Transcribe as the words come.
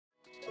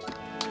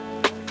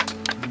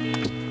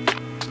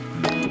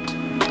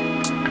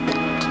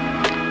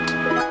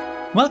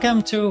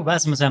Welcome to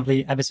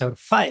WasmAssembly episode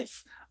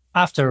 5.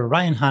 After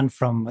Ryan Hunt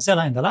from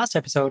Mozilla in the last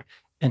episode,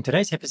 in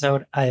today's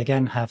episode, I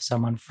again have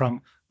someone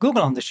from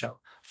Google on the show,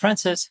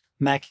 Francis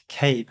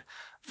McCabe.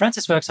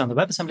 Francis works on the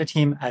WebAssembly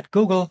team at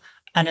Google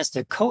and is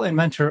the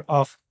co-inventor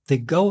of the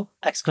Go!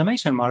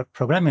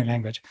 programming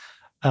language,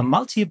 a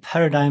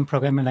multi-paradigm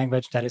programming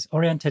language that is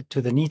oriented to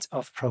the needs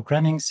of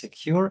programming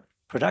secure,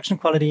 production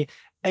quality,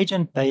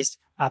 agent-based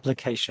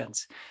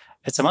applications.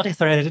 It's a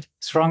multi-threaded,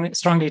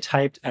 strongly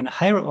typed, and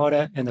higher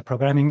order in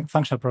the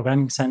functional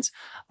programming sense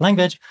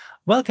language.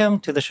 Welcome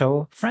to the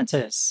show,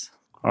 Francis.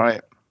 All right.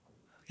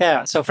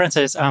 Yeah, so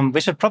Francis, we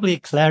should probably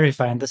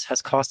clarify, and this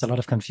has caused a lot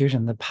of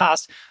confusion in the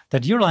past,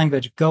 that your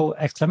language, Go!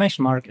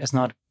 Is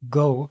not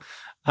Go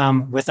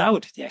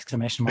without the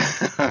exclamation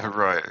mark.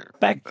 Right.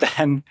 Back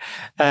then,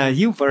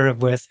 you were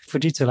with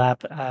Fujitsu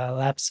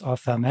Labs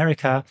of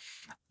America,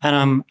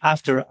 and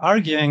after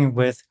arguing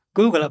with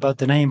Google about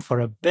the name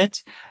for a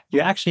bit, you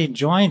actually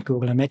joined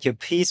Google and made your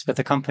peace with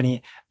the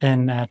company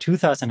in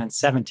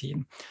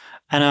 2017.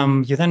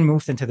 And you then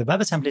moved into the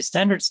WebAssembly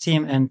standards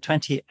team in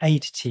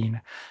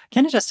 2018.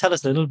 Can you just tell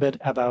us a little bit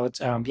about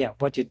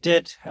what you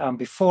did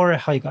before,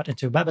 how you got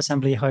into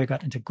WebAssembly, how you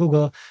got into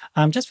Google,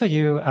 just for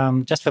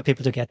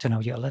people to get to know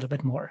you a little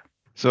bit more?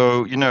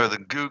 So, the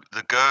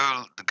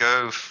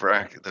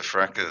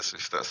fracas,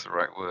 if that's the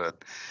right word.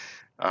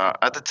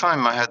 At the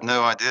time, I had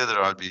no idea that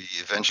I'd be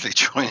eventually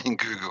joining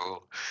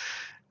Google.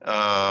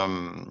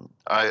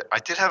 I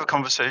did have a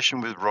conversation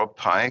with Rob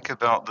Pike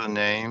about the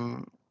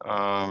name,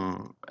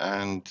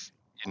 and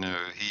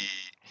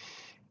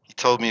he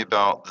told me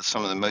about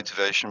some of the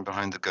motivation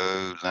behind the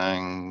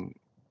Golang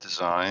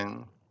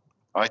design.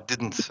 I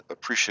didn't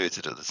appreciate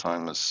it at the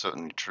time. That's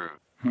certainly true.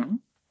 Mm-hmm.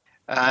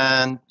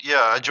 And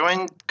I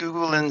joined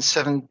Google in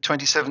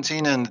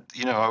 2017, and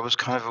I was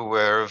kind of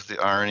aware of the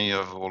irony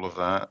of all of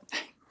that.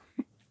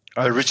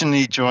 I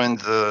originally joined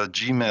the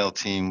Gmail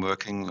team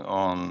working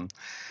on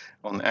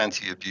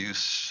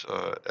anti-abuse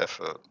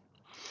effort,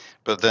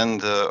 but then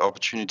the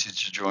opportunity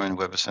to join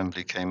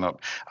WebAssembly came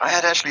up. I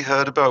had actually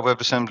heard about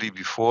WebAssembly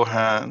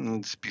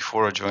beforehand,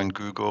 before I joined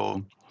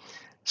Google,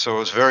 so I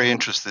was very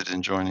interested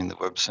in joining the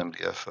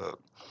WebAssembly effort,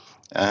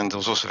 and I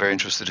was also very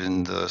interested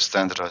in the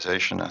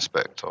standardization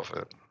aspect of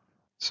it.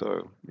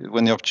 So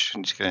when the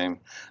opportunity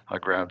came, I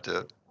grabbed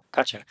it.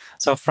 Gotcha.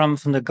 So from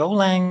the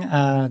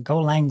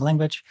Golang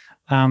language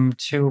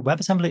to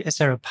WebAssembly, is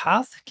there a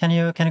path? Can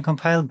you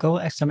compile Go!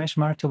 To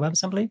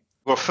WebAssembly?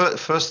 Well,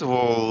 first of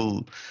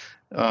all,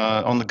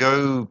 on the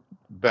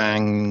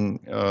Golang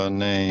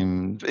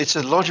name, it's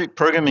a logic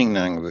programming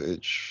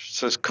language,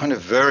 so it's kind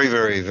of very,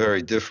 very,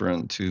 very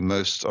different to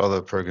most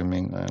other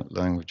programming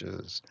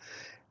languages.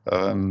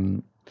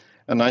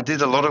 And I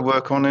did a lot of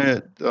work on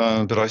it,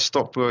 but I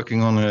stopped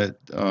working on it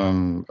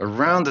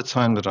around the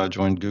time that I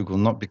joined Google,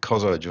 not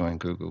because I joined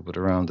Google, but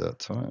around that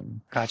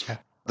time. Gotcha.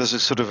 There's a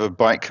sort of a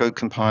bytecode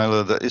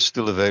compiler that is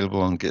still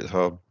available on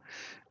GitHub,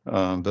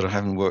 but I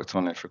haven't worked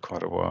on it for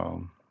quite a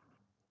while.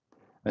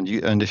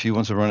 And if you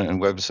want to run it in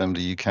WebAssembly,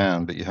 you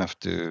can, but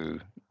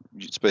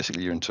it's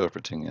basically you're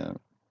interpreting it.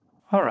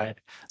 All right.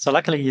 So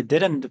luckily you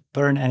didn't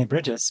burn any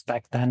bridges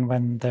back then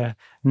when the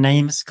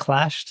names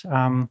clashed.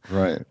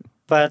 Right.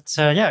 But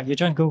you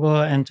joined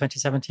Google in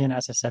 2017,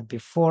 as I said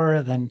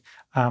before, then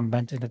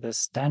went into the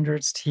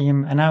standards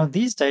team. And now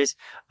these days,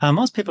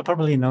 most people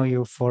probably know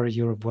you for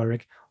your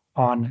work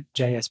on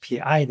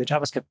JSPI, the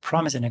JavaScript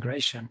Promise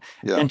Integration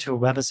into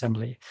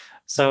WebAssembly.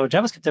 So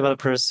JavaScript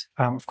developers,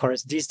 of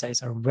course, these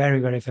days are very,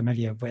 very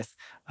familiar with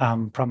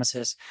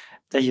promises.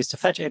 They used to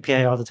fetch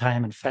API all the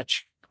time, and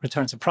fetch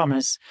returns a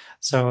promise.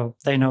 So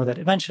they know that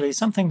eventually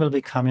something will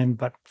be coming,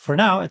 but for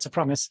now, it's a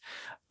promise.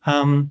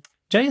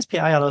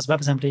 JSPI allows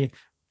WebAssembly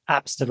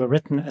apps that were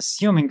written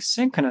assuming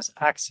synchronous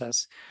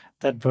access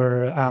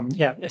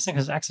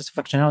synchronous access to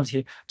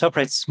functionality to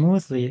operate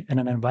smoothly in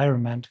an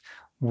environment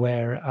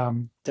where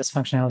this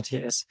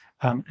functionality is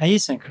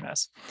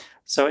asynchronous.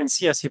 So in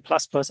C or C++,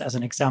 as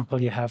an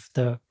example, you have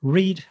the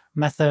read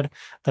method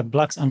that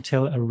blocks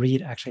until a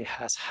read actually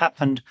has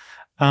happened.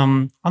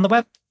 On the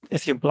web,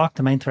 if you block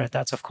the main thread,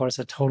 that's of course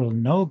a total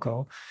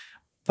no-go.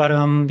 But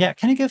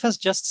can you give us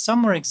just some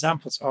more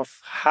examples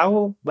of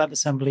how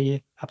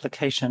WebAssembly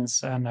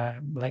applications and I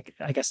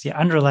guess the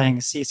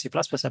underlying C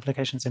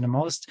applications in the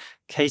most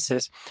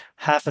cases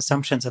have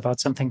assumptions about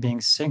something being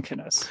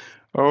synchronous?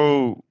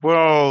 Oh,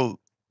 well,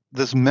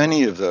 there's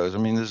many of those. I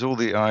mean, there's all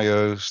the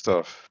I/O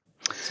stuff.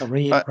 So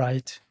read,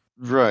 write.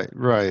 Right.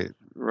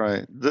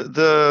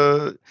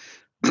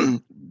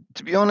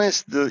 To be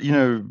honest,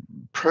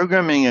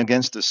 programming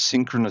against a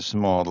synchronous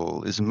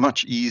model is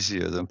much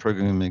easier than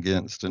programming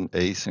against an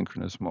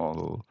asynchronous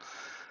model.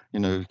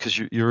 Because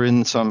you're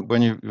in some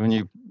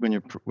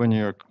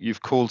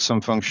you've called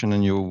some function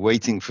and you're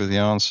waiting for the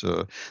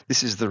answer.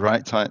 This is the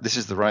right time. This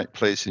is the right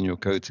place in your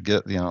code to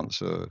get the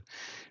answer.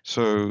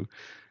 So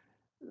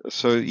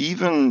So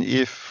even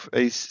if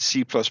a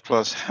C++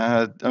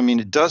 had, I mean,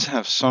 it does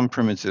have some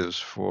primitives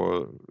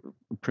for,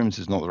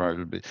 primitives not the right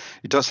word, but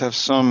it does have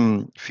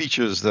some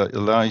features that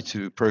allow you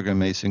to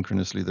program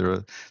asynchronously. There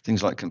are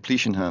things like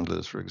completion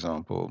handlers, for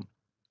example.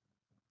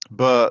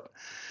 But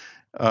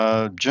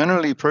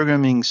generally,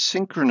 programming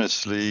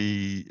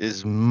synchronously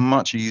is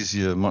much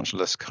easier, much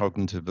less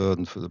cognitive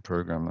burden for the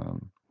programmer.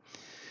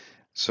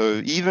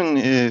 So even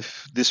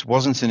if this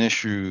wasn't an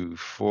issue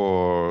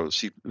for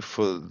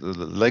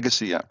the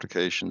legacy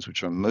applications,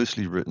 which are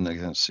mostly written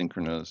against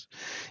synchronous,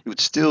 it would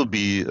still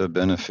be a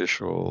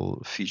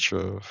beneficial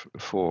feature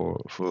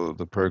for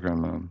the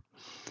programmer.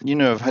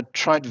 I've had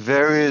tried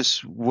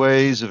various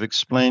ways of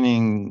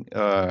explaining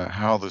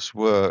how this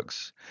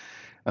works,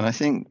 and I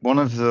think one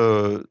of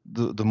the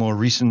more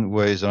recent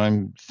ways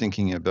I'm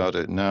thinking about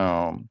it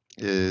now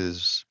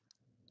is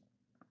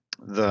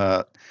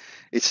that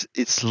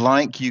it's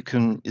like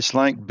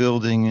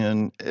building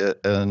an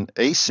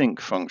async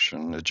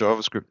function, a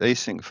JavaScript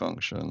async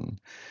function,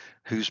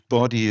 whose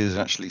body is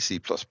actually C++.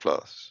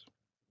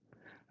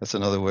 That's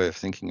another way of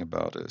thinking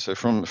about it. So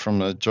from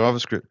a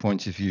JavaScript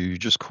point of view, you're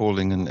just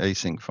calling an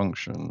async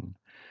function,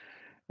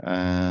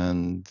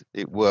 and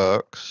it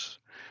works,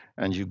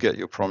 and you get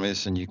your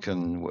promise, and you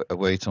can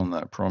wait on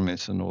that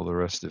promise and all the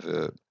rest of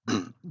it.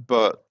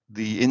 But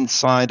the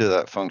inside of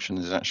that function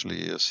is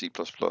actually a C++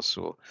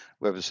 or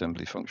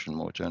WebAssembly function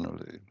more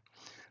generally.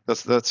 I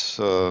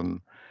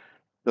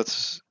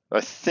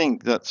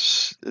think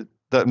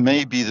that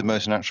may be the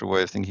most natural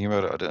way of thinking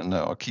about it. I don't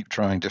know. I'll keep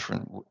trying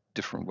different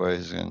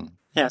ways in.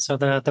 Yeah, so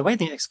the way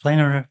the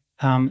explainer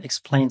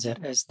explains it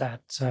is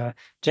that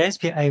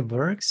JSPI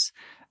works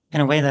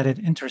in a way that it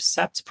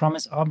intercepts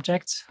promise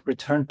objects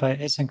returned by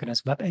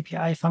asynchronous web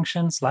API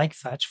functions like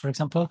fetch, for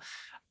example,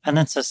 and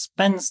then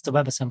suspends the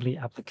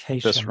WebAssembly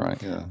application. That's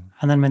right, yeah.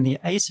 And then when the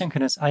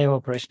asynchronous I/O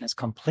operation is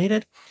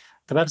completed,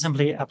 the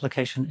WebAssembly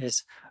application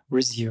is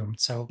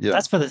resumed. So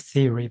that's for the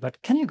theory, but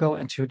can you go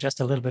into just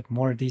a little bit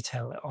more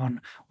detail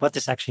on what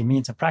this actually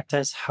means in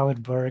practice, how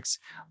it works,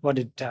 what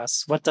it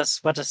does? What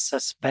does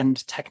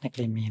suspend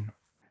technically mean?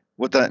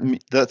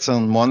 That's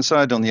on one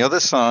side. On the other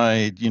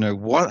side,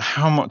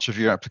 how much of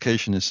your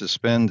application is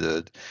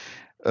suspended?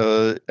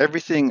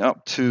 Everything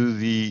up to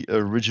the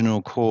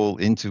original call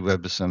into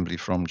WebAssembly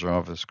from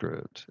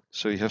JavaScript.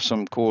 So you have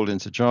some call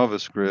into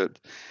JavaScript,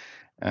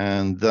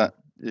 and that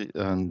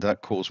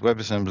calls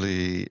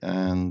WebAssembly,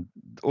 and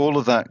all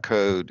of that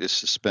code is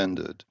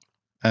suspended.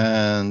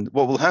 And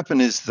what will happen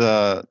is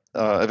that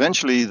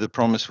eventually the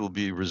promise will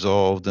be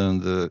resolved,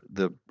 and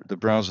the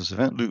browser's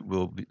event loop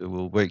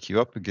will wake you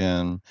up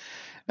again,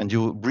 and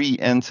you'll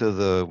re-enter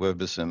the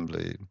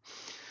WebAssembly.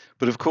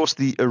 But of course,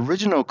 the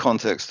original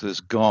context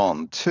is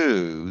gone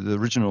too. The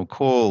original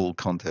call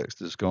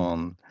context is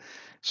gone.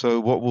 So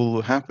what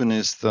will happen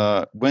is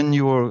that when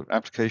your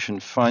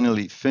application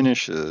finally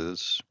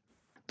finishes,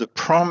 the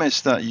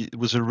promise that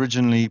was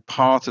originally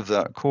part of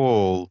that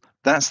call,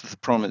 that's the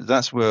promise.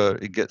 That's where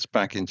it gets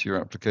back into your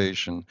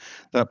application.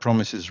 That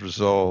promise is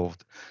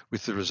resolved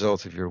with the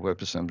result of your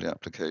WebAssembly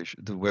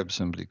application, the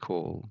WebAssembly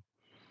call.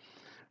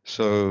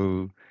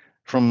 So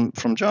from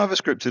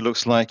JavaScript, it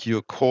looks like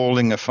you're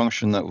calling a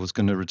function that was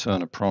going to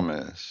return a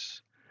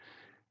promise.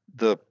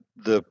 The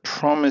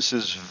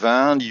promise's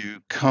value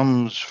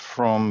comes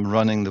from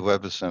running the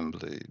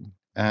WebAssembly,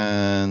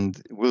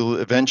 and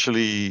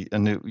eventually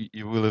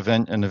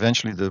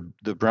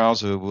the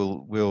browser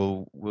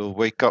will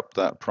wake up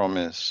that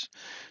promise,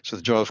 so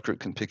the JavaScript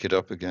can pick it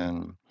up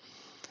again.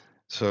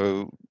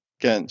 So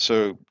again,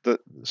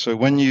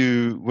 when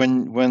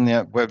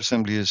the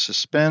WebAssembly is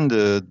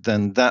suspended,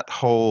 then that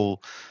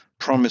whole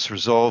promise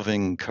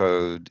resolving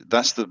code,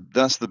 that's the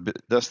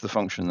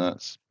function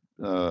that's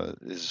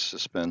is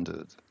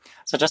suspended.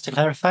 So just to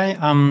clarify,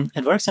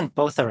 it works in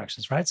both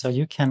directions, right? So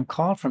you can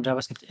call from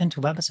JavaScript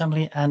into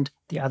WebAssembly and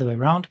the other way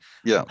around.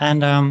 Yeah.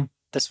 And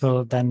this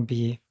will then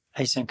be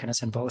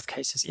asynchronous in both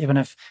cases, even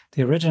if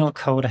the original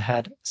code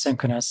had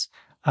synchronous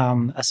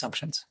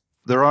assumptions.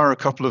 There are a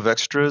couple of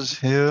extras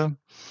here.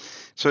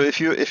 So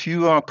if you're in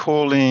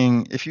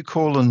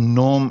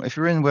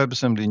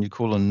WebAssembly and you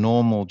call a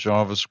normal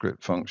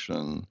JavaScript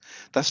function,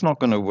 that's not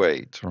going to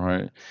wait,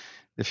 right?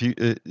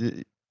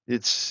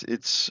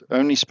 It's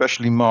only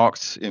specially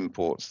marked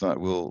imports that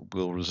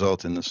will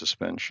result in the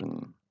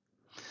suspension.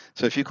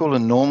 So if you call a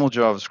normal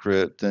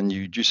JavaScript, then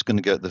you're just going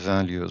to get the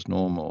value as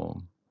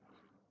normal.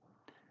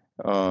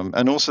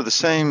 And also the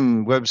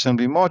same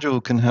WebAssembly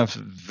module can have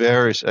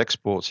various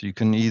exports. You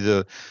can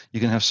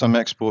have some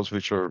exports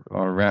which are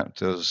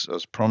wrapped as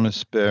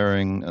promise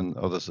bearing and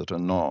others that are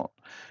not.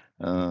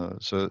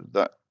 So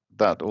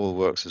that all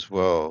works as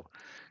well.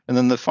 And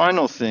then the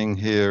final thing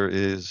here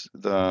is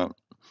that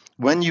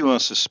when you are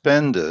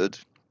suspended,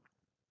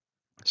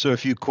 so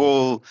if you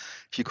call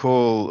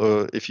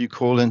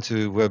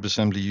into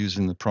WebAssembly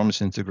using the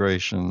promise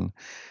integration,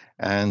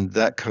 and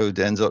that code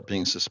ends up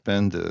being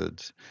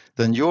suspended,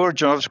 then your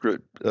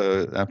JavaScript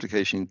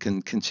application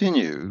can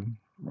continue,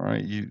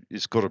 right?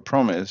 It's got a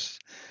promise,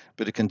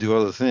 but it can do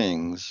other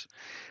things.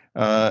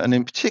 And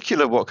in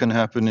particular, what can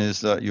happen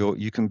is that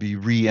you can be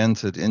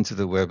re-entered into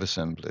the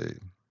WebAssembly.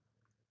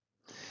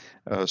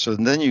 So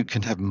then you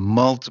can have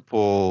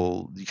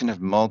multiple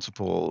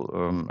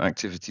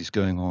activities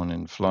going on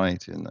in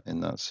flight in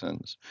that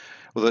sense.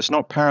 Although it's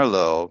not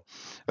parallel,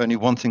 only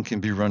one thing can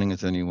be running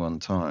at any one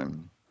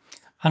time.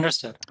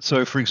 Understood.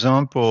 So, for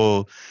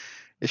example,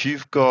 if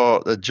you've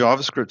got a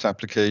JavaScript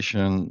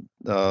application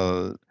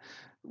where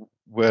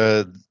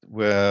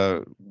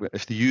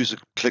if the user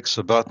clicks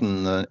a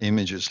button, the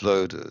image is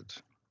loaded,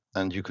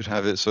 and you could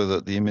have it so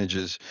that the image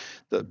is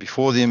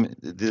before the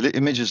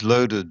image is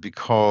loaded,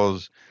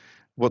 because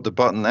what the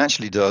button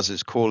actually does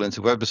is call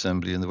into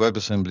WebAssembly, and the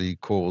WebAssembly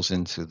calls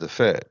into the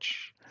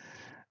fetch.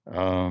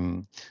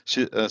 So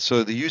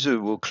the user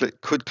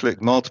could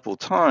click multiple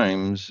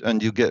times,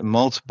 and you get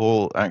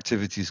multiple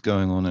activities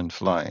going on in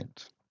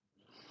flight.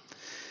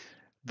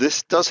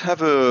 This does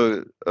have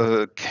a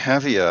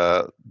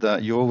caveat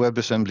that your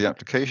WebAssembly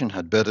application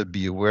had better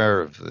be aware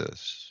of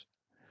this,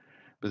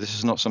 but this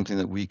is not something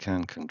that we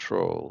can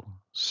control.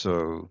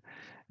 So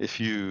if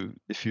you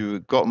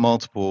got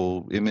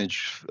multiple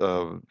image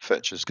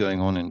fetches going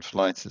on in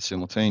flight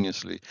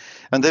simultaneously,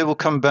 and they will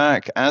come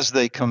back as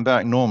they come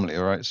back normally,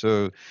 all right?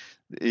 So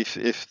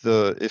if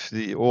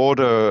the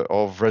order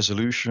of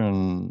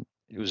resolution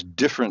was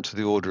different to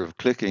the order of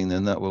clicking,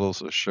 then that will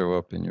also show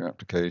up in your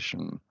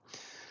application.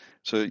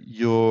 So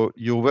your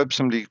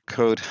WebAssembly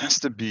code has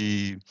to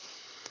be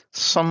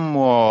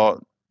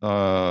somewhat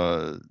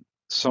aware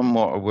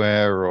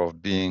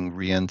of being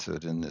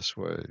re-entered in this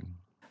way.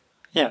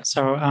 Yeah,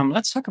 so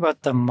let's talk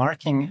about the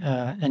marking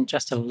in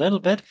just a little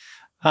bit,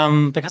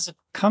 because it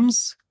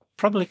comes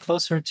probably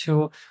closer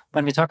to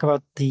when we talk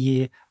about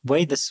the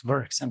way this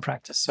works in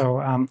practice.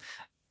 So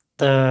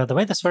the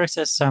way this works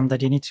is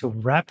that you need to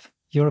wrap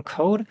your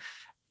code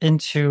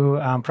into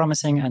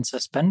promising and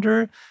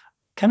suspender.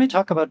 Can we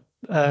talk about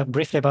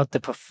briefly about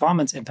the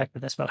performance impact that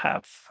this will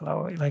have?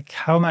 Like,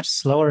 how much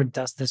slower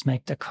does this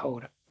make the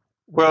code?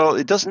 Well,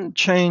 it doesn't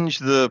change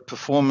the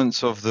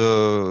performance of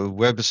the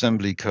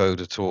WebAssembly code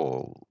at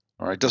all.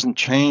 Right? It doesn't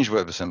change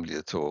WebAssembly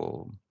at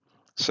all.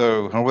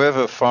 So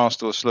however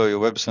fast or slow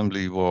your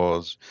WebAssembly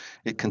was,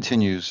 it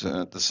continues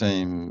at the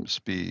same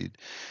speed.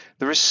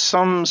 There is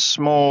some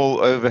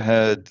small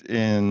overhead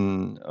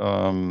in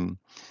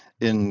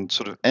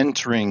sort of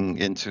entering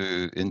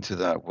into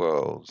that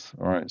world.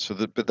 All right. So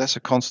but that's a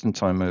constant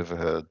time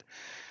overhead.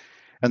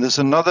 And there's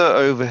another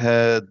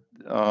overhead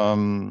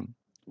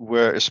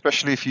where,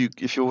 especially if your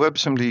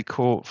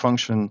WebAssembly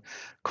function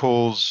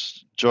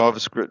calls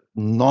JavaScript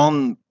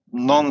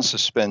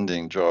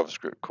non-suspending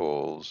JavaScript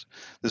calls,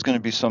 there's going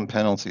to be some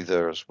penalty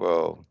there as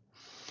well,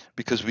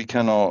 because we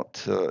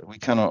cannot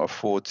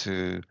afford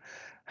to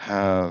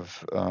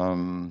have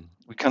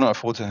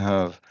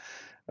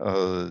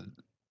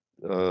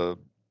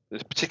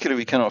particularly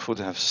we cannot afford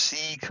to have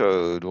C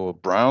code or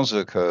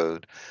browser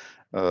code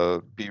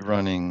be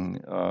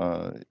running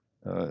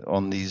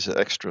on these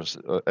extra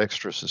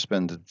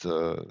suspended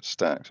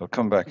stacks. I'll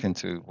come back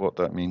into what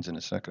that means in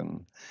a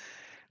second.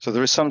 So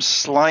there is some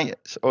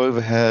slight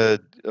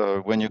overhead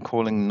when you're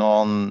calling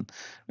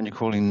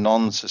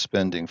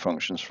non-suspending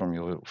functions from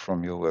your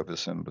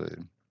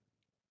WebAssembly.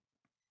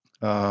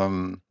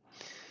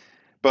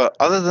 But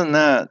other than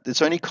that,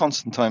 it's only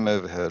constant time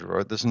overhead,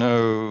 right?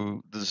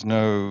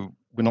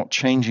 We're not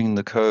changing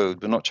the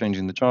code. We're not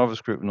changing the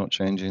JavaScript. We're not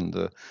changing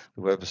the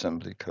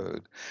WebAssembly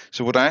code.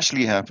 So what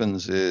actually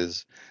happens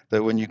is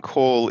that when you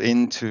call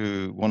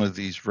into one of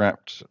these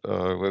wrapped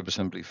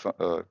WebAssembly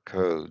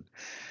code,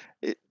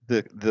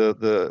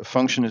 the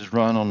function is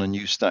run on a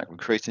new stack. We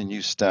create a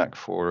new stack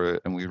for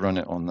it, and we run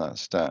it on that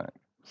stack.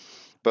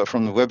 But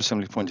from the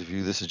WebAssembly point of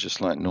view, this is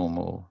just like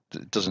normal.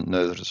 It doesn't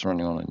know that it's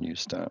running on a new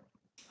stack.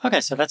 Okay,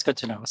 so that's good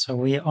to know. So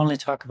we only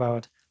talk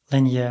about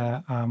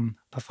linear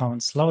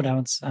performance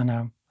slowdowns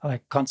and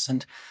like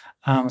constant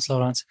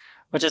slowdowns,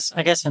 which is,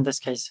 I guess, in this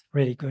case,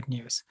 really good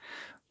news.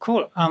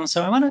 Cool.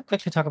 So I want to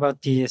quickly talk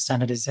about the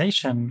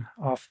standardization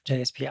of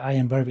JSPI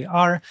and where we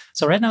are.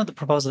 So right now the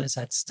proposal is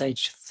at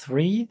stage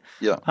 3.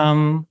 Yeah.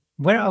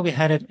 Where are we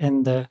headed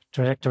in the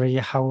trajectory?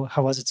 How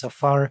was it so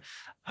far?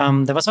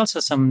 There was also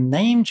some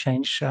name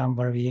change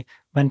where we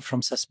went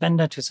from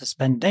suspender to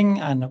suspending,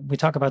 and we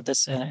talk about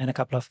this in a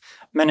couple of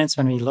minutes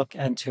when we look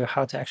into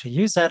how to actually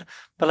use that.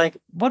 But like,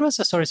 what was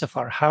the story so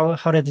far?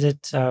 How did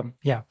it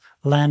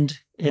land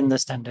in the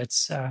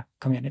standards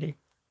community?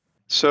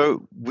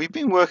 So we've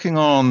been working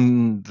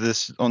on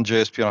this on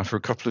JSPI for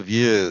a couple of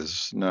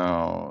years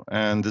now,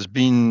 and there's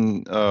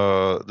been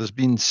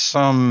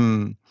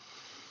some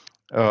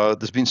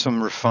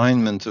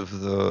refinement of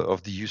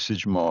the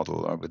usage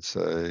model, I would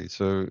say.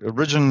 So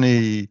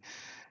originally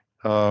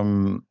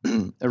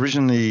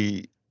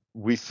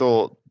we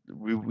thought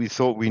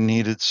we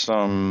needed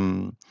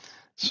some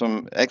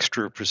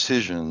extra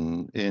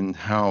precision in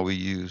how we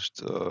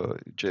used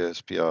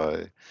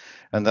JSPI,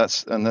 and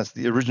that's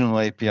the original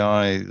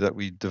API that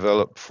we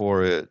developed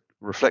for it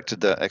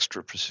reflected that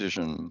extra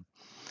precision.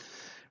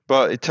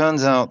 But it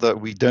turns out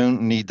that we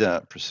don't need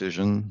that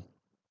precision.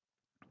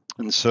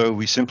 And so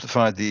we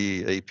simplified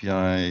the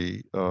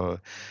API. The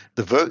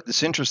vote,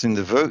 it's interesting,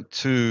 the vote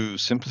to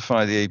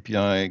simplify the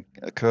API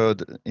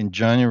occurred in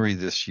January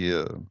this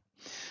year,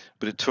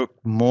 but it took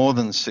more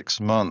than 6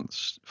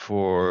 months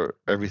for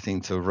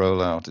everything to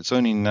roll out. It's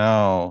only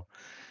now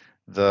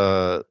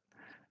that,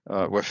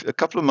 well, a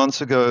couple of months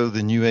ago,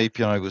 the new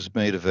API was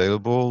made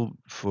available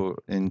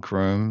in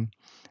Chrome.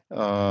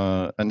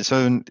 And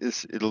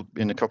it'll,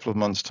 in a couple of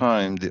months'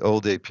 time, the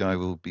old API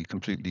will be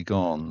completely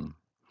gone.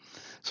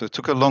 So it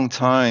took a long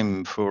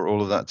time for all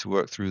of that to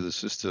work through the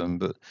system,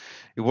 but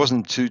it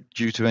wasn't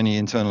due to any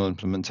internal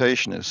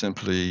implementation. It's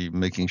simply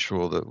making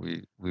sure that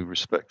we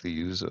respect the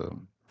user.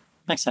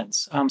 Makes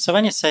sense. So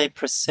when you say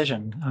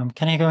precision,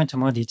 can you go into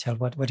more detail?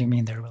 What do you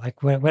mean there?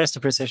 Like, where's the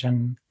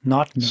precision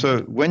not needed? So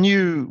when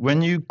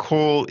you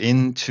call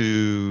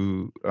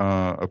into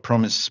a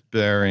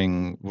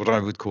promise-bearing, what I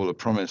would call a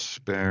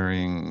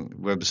promise-bearing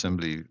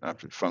WebAssembly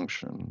applet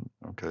function,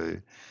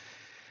 okay,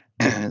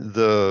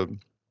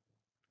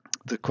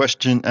 the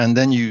question, and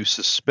then you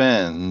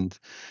suspend,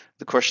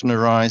 the question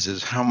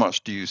arises, how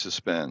much do you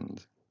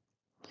suspend?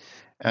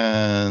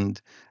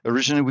 And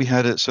originally we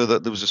had it so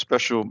that there was a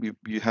special,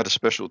 you had a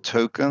special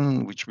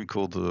token, which we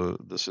called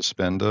the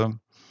suspender.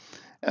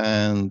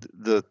 And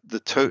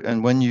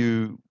and when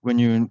you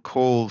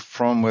call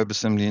from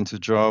WebAssembly into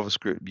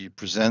JavaScript, you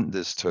present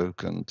this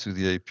token to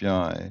the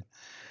API.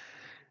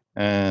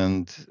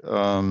 And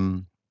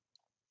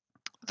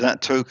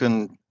that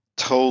token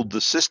told the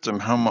system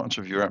how much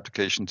of your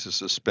application to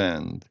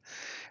suspend.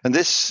 And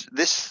this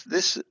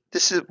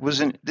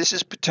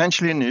is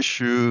potentially an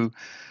issue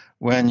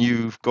when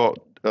you've got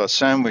a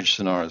sandwich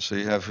scenario. So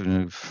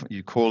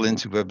you call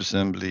into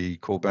WebAssembly, you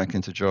call back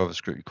into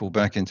JavaScript, you call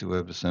back into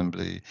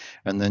WebAssembly,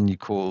 and then you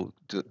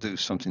do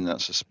something that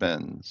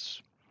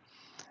suspends.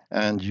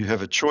 And you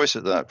have a choice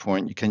at that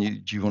point.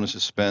 Do you want to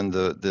suspend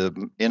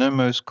the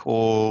innermost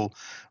call,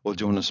 or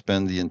do you want to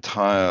suspend the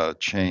entire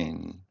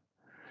chain?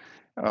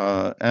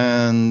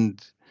 And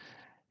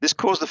this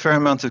caused a fair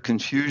amount of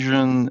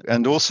confusion,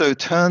 and also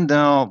turned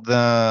out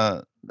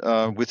that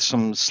with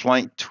some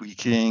slight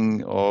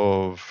tweaking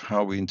of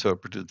how we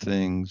interpreted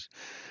things,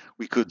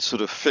 we could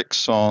sort of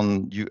fix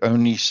on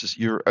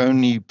you're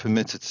only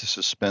permitted to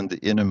suspend the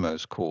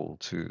innermost call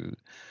to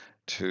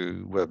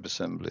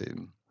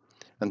WebAssembly.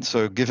 And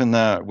so, given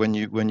that, when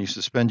you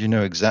suspend, you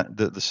know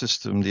that the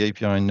system, the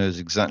API knows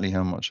exactly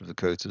how much of the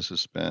code to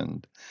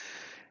suspend.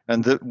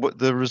 And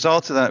the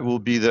result of that will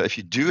be that if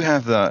you do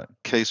have that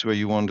case where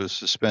you want to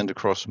suspend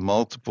across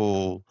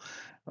multiple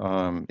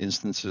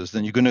instances,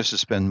 then you're going to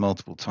suspend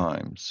multiple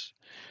times.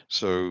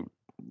 So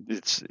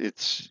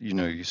it's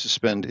you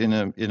suspend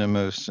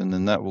innermost, and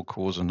then that will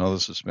cause another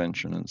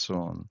suspension, and so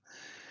on.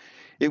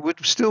 It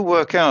would still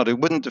work out. It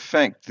wouldn't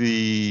affect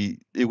the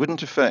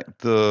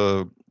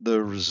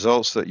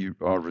results that you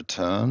are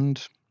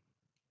returned,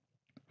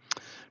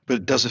 but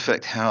it does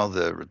affect how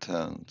they're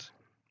returned.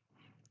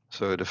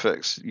 So it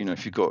affects,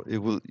 if you got,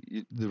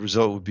 the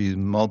result would be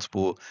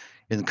multiple.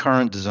 In the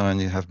current design,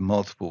 you have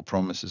multiple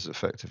promises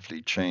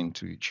effectively chained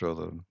to each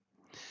other.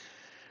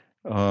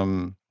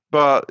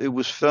 But it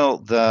was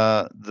felt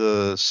that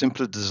the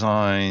simpler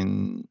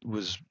design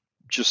was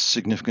just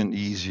significantly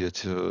easier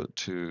to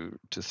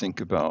think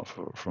about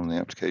from the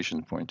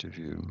application point of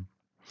view.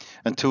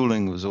 And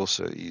tooling was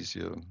also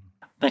easier.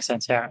 Makes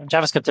sense, yeah.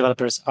 JavaScript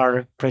developers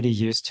are pretty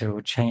used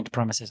to chained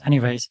promises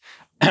anyways.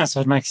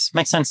 So it makes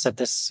sense that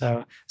this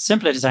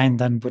simpler design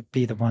then would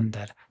be the one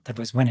that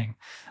was winning.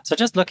 So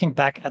just looking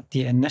back at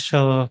the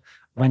initial,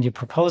 when you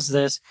proposed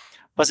this,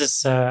 was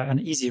this an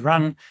easy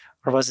run,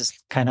 or was this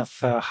kind of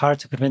hard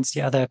to convince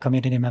the other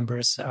community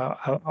members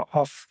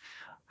of?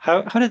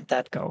 How did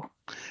that go?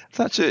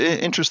 That's an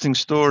interesting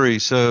story.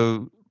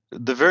 So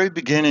at the very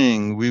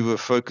beginning, we were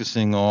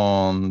focusing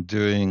on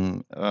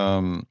doing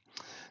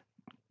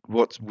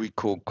what we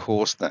call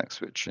core stack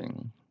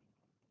switching,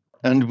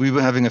 and we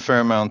were having a fair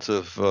amount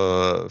of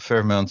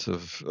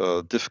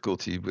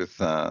difficulty with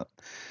that.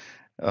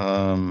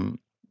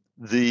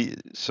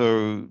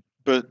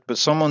 But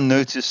someone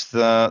noticed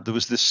that there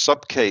was this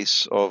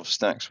subcase of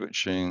stack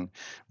switching,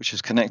 which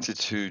is connected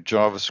to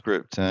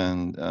JavaScript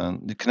and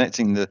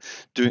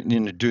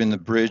doing the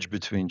bridge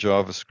between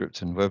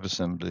JavaScript and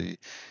WebAssembly,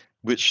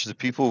 which the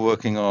people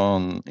working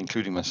on,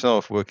 including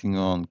myself, working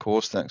on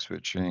core stack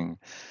switching,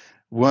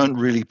 weren't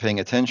really paying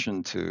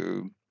attention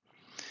to.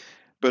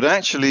 But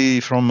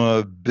actually, from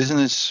a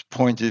business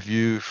point of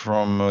view,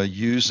 from a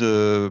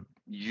user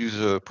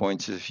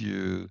point of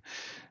view,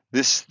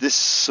 this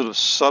sort of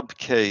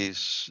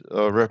subcase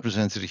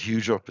represented a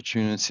huge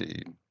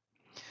opportunity.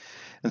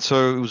 And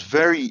so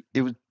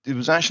it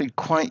was actually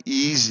quite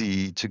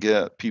easy to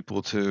get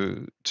people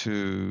to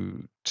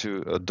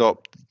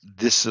adopt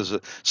this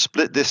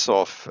split this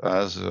off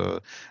as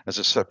a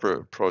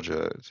separate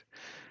project.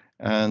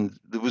 And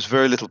there was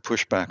very little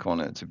pushback on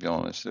it, to be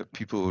honest.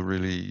 People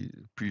really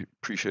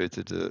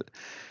appreciated it.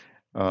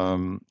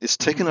 It's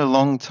taken a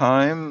long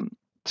time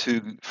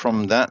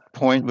from that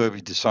point where we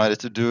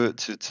decided to do it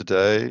to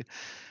today,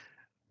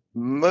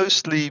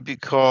 mostly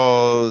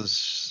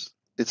because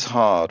it's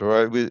hard,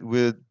 right?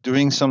 We're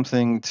doing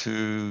something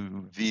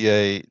to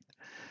V8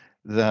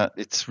 that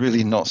it's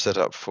really not set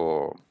up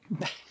for.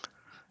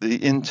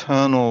 The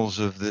internals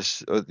of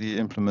this, the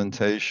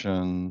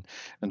implementation,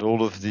 and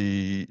all of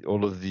the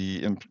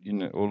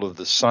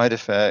side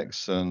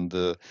effects and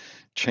the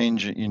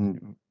change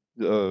in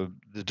the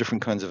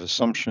different kinds of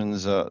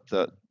assumptions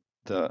that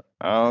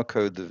our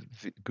code,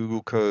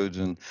 Google code,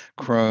 and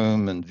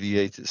Chrome and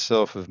V8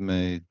 itself have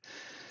made.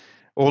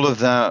 All of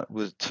that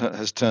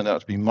has turned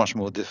out to be much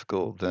more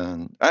difficult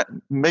than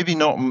maybe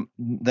not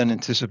than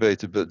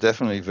anticipated, but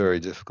definitely very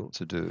difficult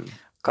to do.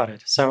 Got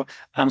it. So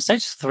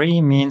stage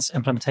 3 means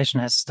implementation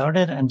has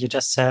started, and you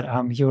just said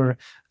you're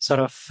sort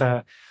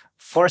of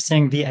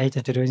forcing V8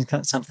 into doing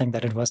something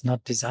that it was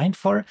not designed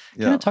for.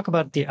 Can you talk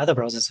about the other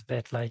browsers a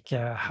bit? Like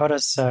how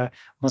does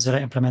Mozilla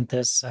implement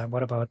this?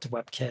 What about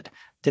WebKit?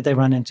 Did they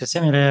run into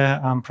similar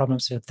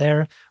problems with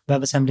their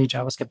WebAssembly,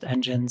 JavaScript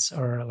engines,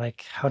 or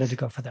like how did it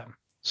go for them?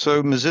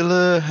 So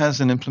Mozilla has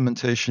an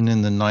implementation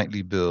in the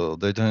nightly build.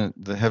 They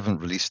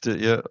haven't released it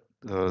yet,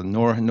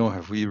 nor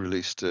have we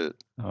released it.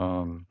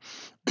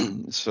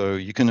 So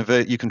you can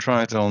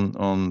try it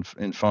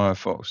in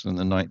Firefox in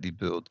the nightly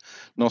build,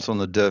 not on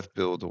the dev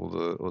build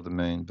or the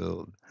main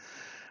build.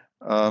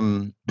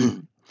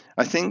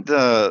 I think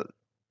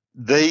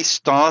they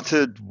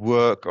started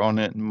work on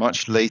it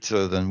much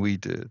later than we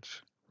did,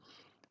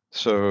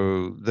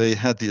 so they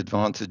had the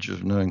advantage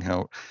of knowing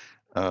how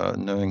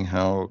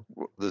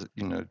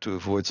to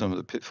avoid some of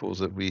the pitfalls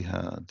that we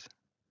had.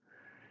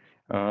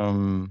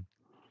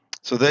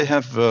 So they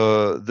have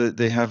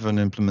an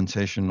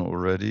implementation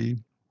already.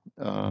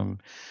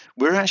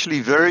 We're actually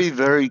very,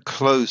 very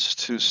close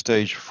to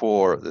stage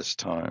 4 at this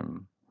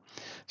time.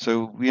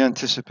 So we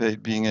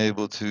anticipate being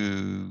able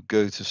to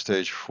go to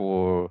stage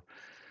 4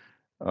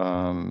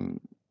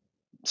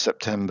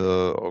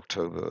 September,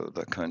 October,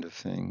 that kind of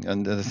thing.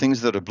 And the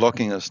things that are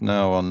blocking us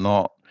now are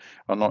not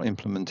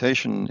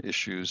implementation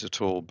issues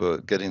at all,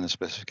 but getting the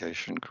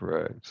specification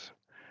correct,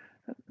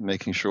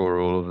 making sure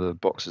all of the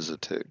boxes are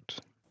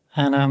ticked.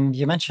 And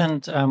you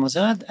mentioned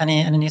Mozilla.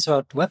 Any news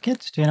about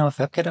WebKit? Do you know if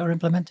WebKit are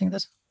implementing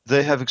this?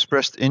 They have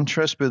expressed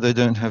interest, but they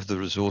don't have the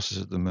resources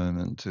at the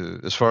moment.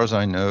 As far as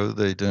I know,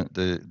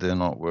 they're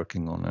not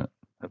working on it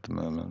at the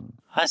moment.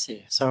 I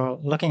see. So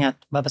looking at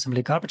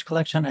WebAssembly garbage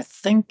collection, I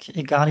think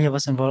Igalia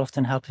was involved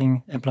in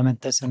helping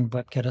implement this in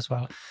WebKit as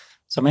well.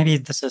 So maybe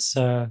this is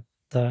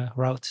the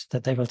route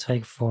that they will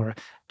take for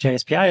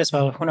JSPI as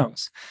well. Who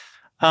knows?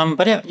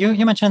 But yeah,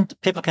 you mentioned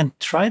people can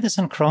try this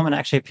in Chrome, and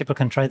actually people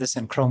can try this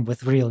in Chrome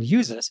with real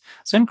users.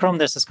 So in Chrome,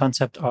 there's this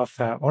concept of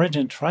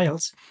origin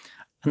trials.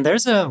 And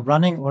there's a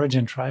running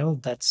origin trial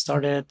that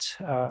started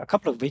a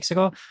couple of weeks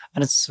ago,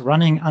 and it's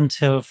running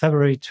until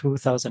February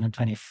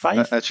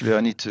 2025. Actually,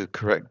 I need to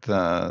correct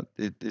that.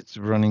 It's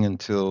running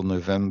until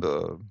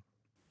November,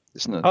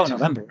 isn't it? Oh,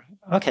 November.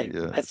 Okay.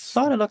 Yeah, I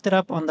thought I looked it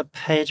up on the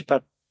page,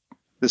 but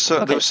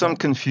there was some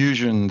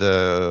confusion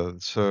there.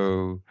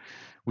 So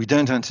we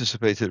don't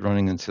anticipate it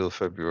running until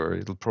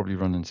February. It'll probably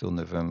run until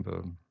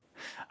November.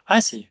 I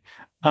see.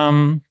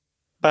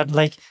 But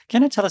like,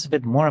 can you tell us a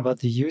bit more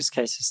about the use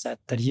cases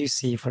that you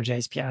see for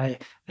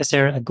JSPI? Is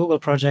there a Google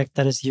project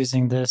that is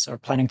using this or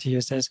planning to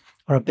use this,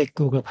 or a big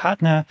Google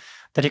partner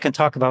that you can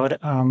talk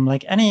about?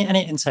 Like any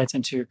insights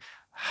into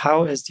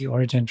how is the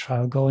origin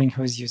trial going?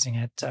 Who's using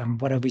it?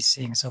 What are we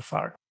seeing so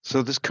far?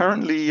 So there's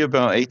currently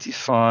about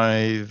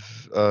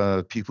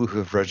 85 people who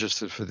have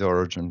registered for the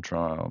origin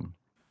trial.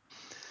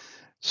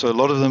 So a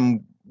lot of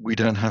them we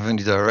don't have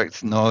any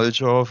direct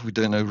knowledge of. We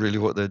don't know really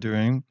what they're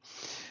doing.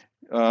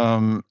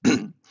 On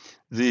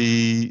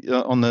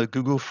the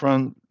Google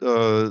front,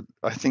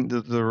 I think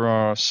that there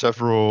are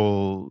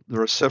several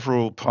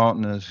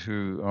partners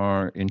who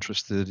are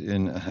interested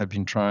in have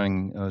been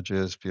trying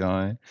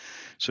JSPI.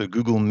 So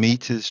Google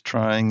Meet is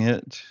trying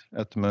it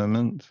at the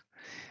moment.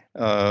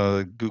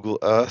 Google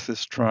Earth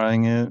is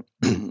trying it,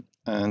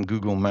 and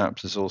Google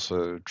Maps is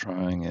also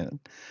trying it.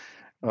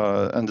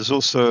 And there's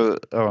also,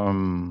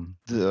 I'm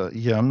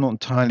not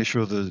entirely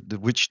sure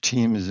which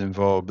team is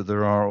involved, but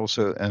there are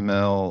also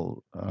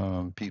ML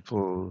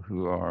people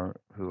who are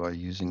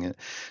using it.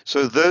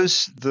 So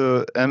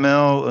the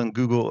ML and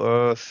Google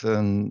Earth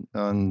and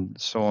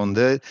so on,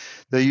 they're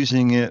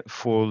using it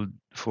for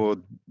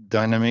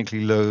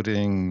dynamically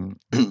loading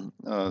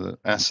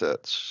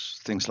assets,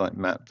 things like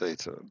map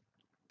data.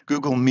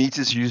 Google Meet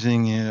is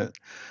using it,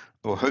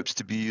 or hopes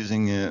to be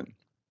using it,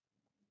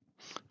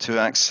 to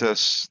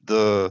access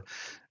the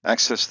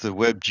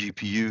web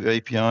GPU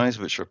APIs,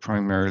 which are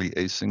primarily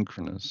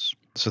asynchronous.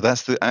 So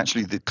that's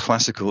actually the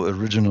classical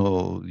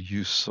original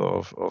use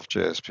of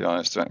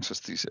JSPI, is to access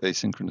these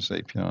asynchronous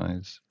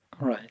APIs.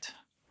 Right.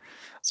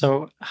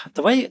 So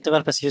the way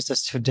developers use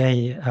this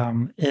today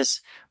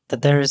is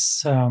that there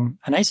is an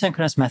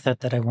asynchronous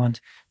method that I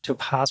want to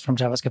pass from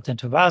JavaScript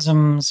into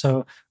Wasm.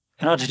 So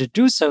in order to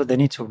do so, they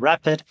need to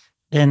wrap it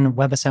in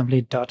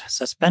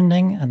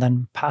WebAssembly.suspending and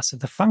then pass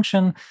it the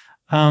function.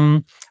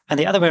 And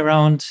the other way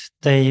around,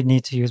 they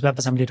need to use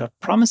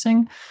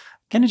WebAssembly.promising.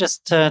 Can you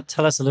just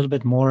tell us a little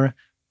bit more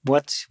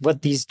what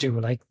these do.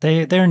 Like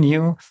they're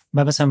new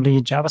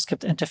WebAssembly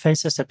JavaScript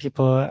interfaces that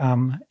people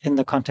in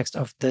the context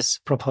of this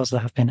proposal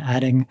have been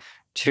adding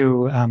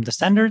to the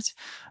standards.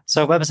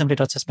 So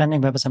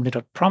WebAssembly.suspending,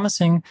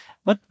 WebAssembly.promising,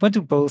 what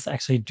do both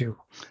actually do?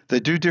 They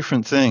do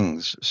different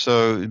things.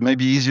 So it may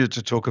be easier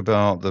to talk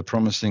about the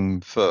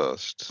promising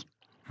first.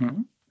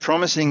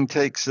 Promising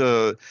takes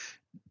a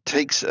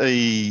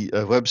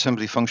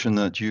WebAssembly function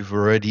that you've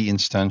already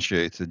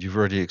instantiated, you've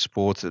already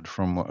exported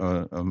from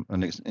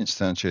an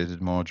instantiated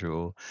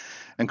module,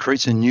 and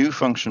creates a new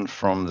function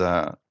from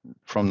that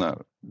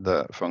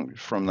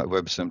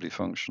WebAssembly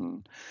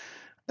function.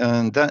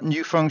 And that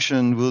new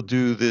function will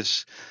do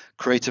this: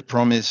 create a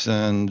promise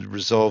and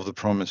resolve the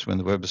promise when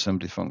the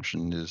WebAssembly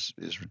function is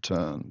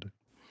returned.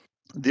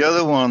 The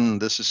other one,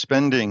 the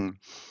suspending,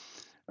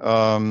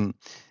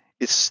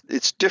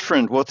 it's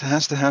different. What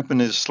has to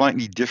happen is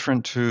slightly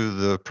different to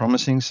the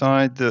promising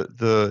side.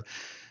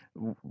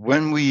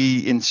 When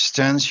we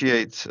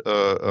instantiate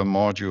a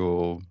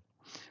module,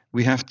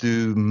 we have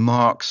to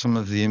mark some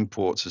of the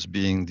imports as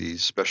being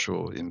these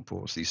special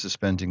imports, these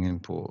suspending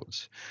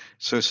imports.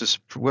 So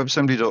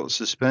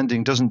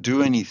WebAssembly.suspending doesn't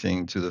do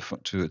anything to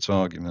its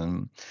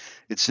argument.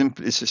 It's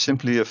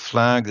simply a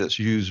flag that's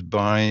used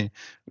by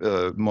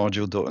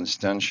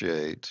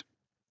module.instantiate.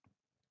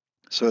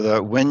 So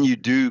that when you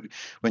do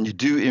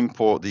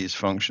import these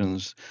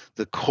functions,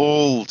 the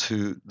call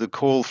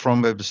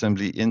from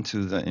WebAssembly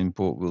into that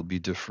import will be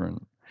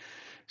different.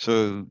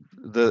 So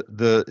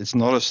it's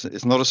not a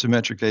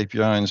symmetric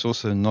API, and it's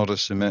also not a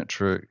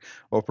symmetric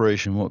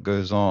operation. What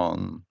goes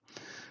on?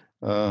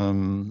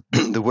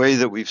 The way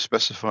that we've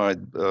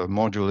specified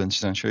module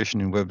instantiation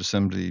in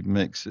WebAssembly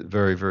makes it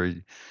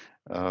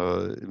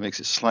it makes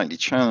it slightly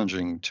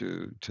challenging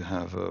to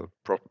have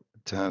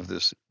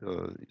this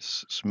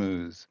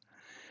smooth.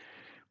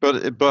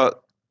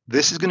 But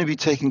this is going to be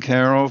taken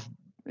care of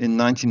in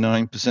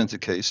 99% of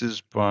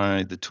cases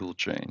by the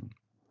toolchain.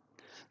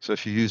 So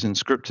if you're using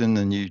scripting,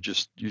 then you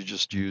just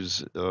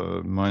use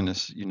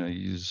minus s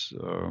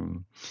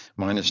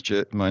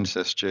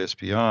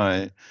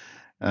JSPI,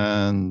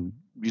 and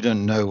you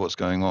don't know what's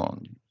going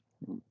on.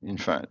 In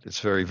fact, it's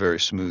very, very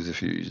smooth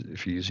if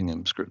you're using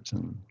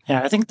scripting.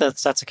 Yeah, I think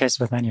that's the case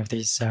with many of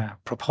these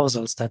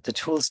proposals, that the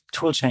tool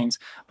chains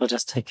will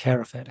just take care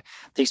of it.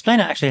 The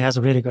explainer actually has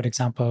a really good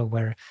example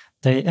where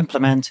they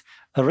implement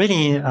a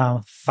really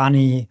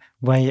funny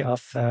way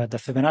of the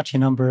Fibonacci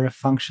number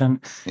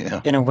function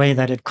in a way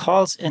that it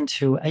calls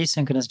into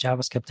asynchronous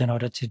JavaScript in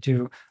order to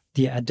do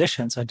the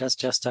addition. So it does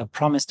just a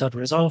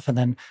promise.resolve, and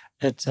then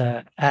it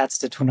adds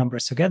the two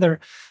numbers together.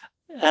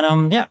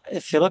 And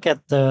if you look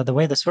at the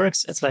way this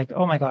works, it's like,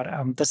 oh my God,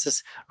 this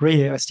is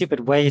really a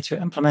stupid way to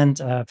implement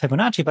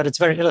Fibonacci, but it's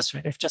very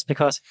illustrative just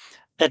because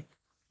it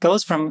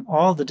goes from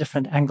all the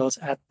different angles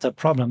at the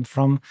problem,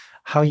 from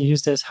how you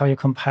use this, how you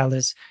compile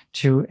this,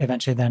 to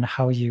eventually then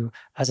how you,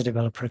 as a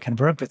developer, can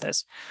work with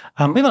this.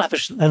 We will have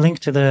a link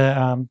to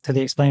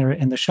the explainer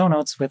in the show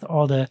notes with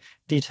all the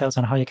details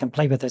on how you can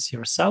play with this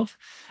yourself.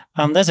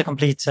 There's a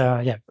complete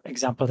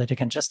example that you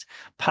can just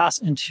pass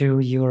into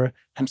your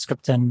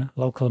mscripten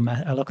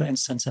local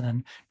instance and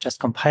then just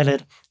compile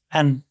it.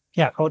 And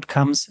out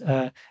comes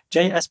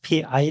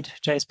JSPI'd,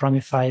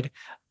 JSPromified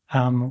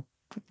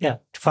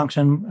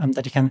function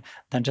that you can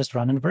then just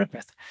run and work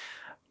with.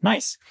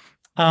 Nice.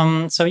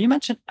 So you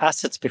mentioned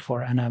assets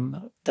before,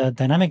 and the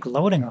dynamic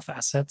loading of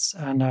assets.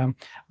 And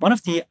one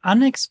of the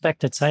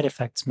unexpected side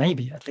effects,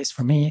 maybe, at least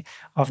for me,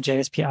 of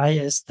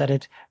JSPI is that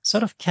it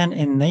sort of can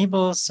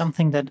enable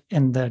something that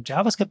in the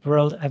JavaScript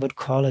world I would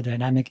call a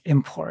dynamic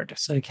import.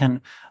 So you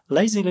can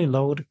lazily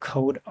load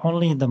code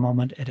only the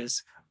moment it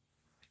is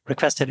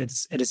requested,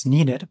 it is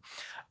needed.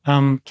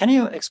 Can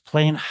you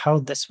explain how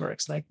this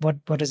works? Like,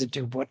 what does it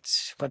do?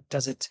 What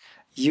does it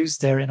use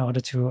there in order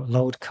to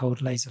load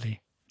code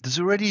lazily? There's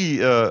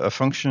already a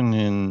function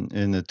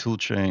in the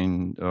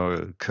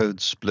toolchain, code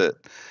split,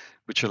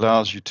 which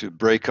allows you to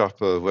break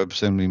up a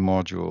WebAssembly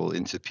module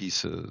into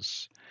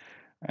pieces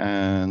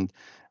and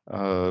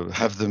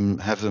have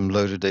them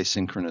loaded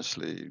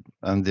asynchronously.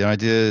 And the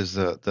idea is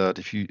that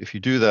if you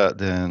do that,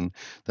 then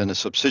a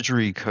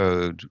subsidiary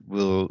code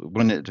will,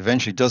 when it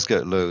eventually does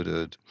get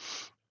loaded,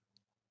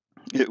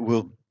 it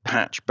will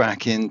patch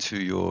back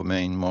into your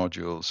main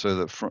module, so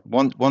that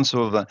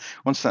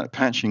once that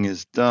patching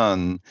is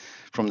done,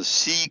 from the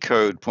C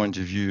code point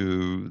of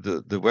view,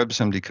 the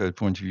WebAssembly code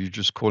point of view, you're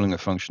just calling a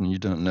function and you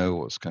don't know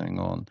what's going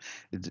on.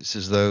 It's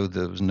as though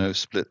there was no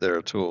split there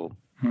at all.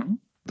 Mm-hmm.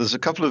 There's a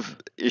couple of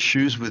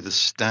issues with the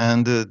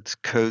standard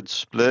code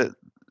split.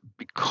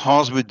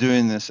 Because we're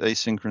doing this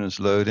asynchronous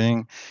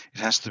loading,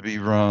 it has to be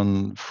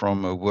run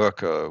from a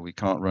worker. We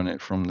can't run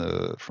it from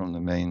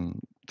the main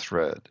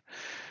thread.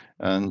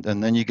 And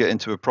then you get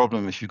into a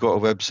problem if you've got a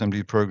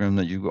WebAssembly program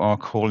that you are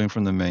calling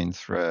from the main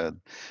thread,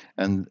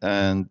 and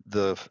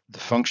the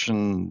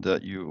function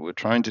that you were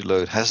trying to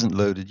load hasn't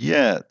loaded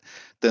yet.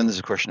 Then there's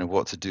a question of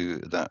what to do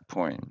at that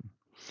point.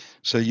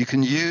 So you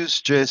can use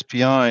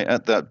JSPI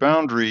at that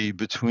boundary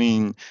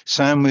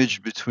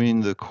sandwich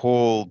between the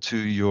call to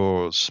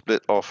your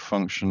split off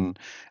function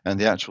and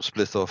the actual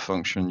split off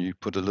function. You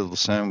put a little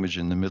sandwich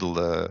in the middle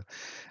there.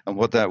 And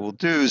what that will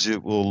do is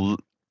it will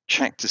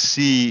check to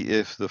see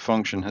if the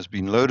function has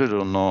been loaded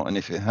or not. And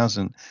if it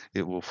hasn't,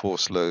 it will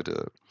force load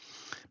it.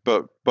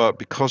 But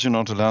because you're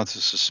not allowed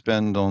to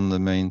suspend on the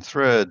main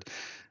thread,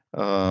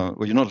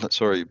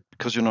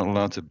 because you're not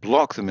allowed to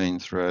block the main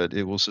thread,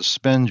 it will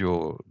suspend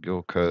your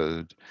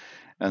code,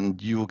 and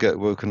you will get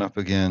woken up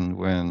again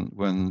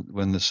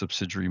when the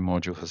subsidiary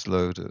module has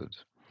loaded.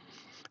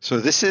 So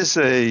this is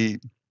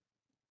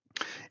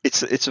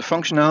it's a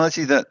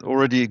functionality that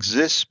already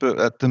exists, but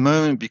at the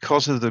moment,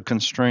 because of the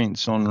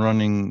constraints on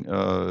running,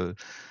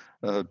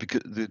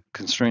 because the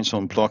constraints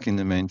on blocking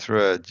the main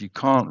thread, you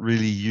can't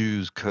really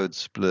use code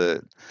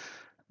split.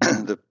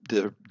 The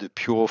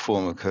pure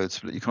form of code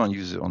split, you can't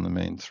use it on the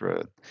main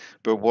thread.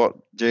 But what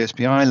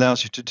JSPI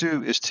allows you to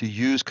do is to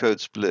use code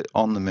split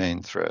on the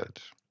main thread.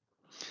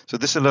 So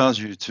this allows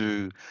you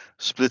to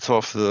split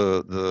off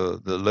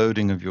the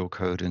loading of your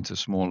code into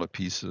smaller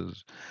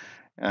pieces.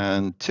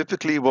 And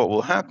typically what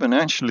will happen,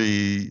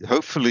 actually,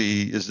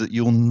 hopefully, is that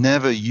you'll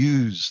never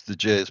use the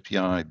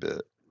JSPI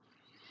bit.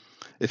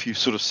 If you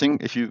sort of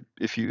if you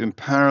in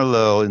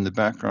parallel in the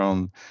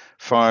background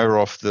fire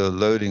off the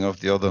loading of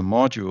the other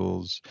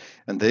modules,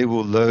 and they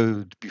will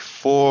load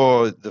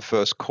before the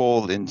first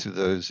call into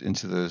those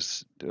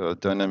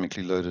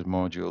dynamically loaded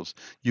modules,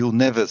 you'll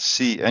never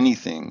see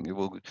anything.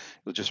 It'll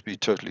just be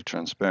totally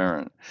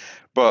transparent.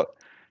 But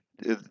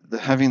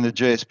having the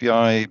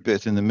JSPI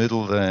bit in the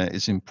middle there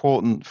is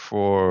important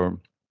for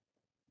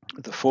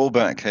the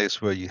fallback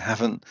case where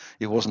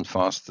it wasn't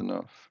fast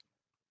enough.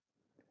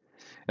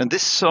 And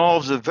this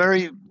solves a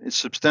very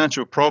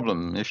substantial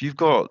problem. If you've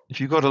got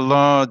a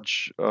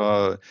large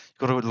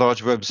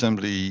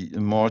WebAssembly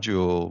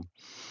module,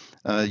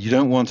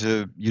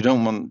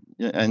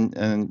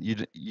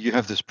 you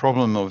have this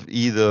problem of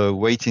either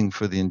waiting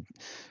for the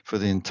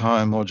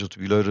entire module to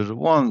be loaded at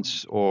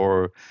once,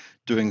 or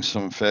doing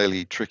some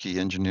fairly tricky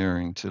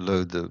engineering to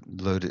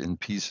load it in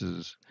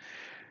pieces.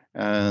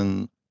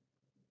 And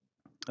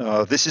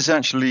this is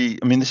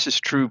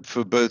true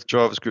for both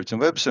JavaScript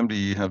and WebAssembly.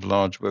 You have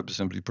large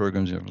WebAssembly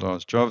programs, you have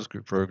large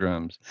JavaScript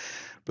programs,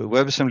 but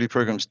WebAssembly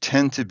programs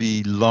tend to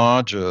be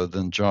larger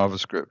than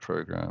JavaScript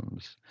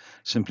programs,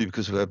 simply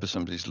because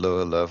WebAssembly is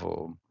lower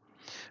level.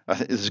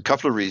 There's a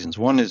couple of reasons.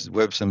 One is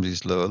WebAssembly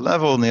is lower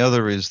level, and the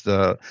other is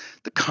the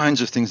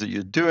kinds of things that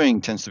you're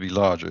doing tends to be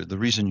larger. The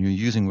reason you're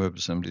using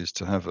WebAssembly is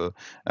to have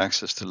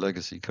access to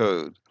legacy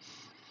code.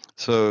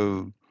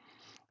 So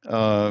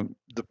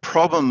the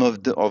problem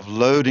of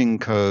loading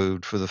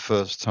code for the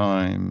first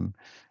time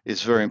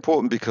is very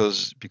important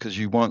because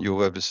you want your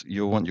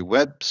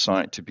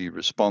website to be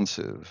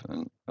responsive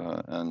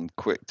and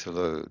quick to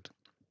load.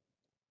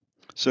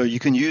 So you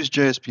can use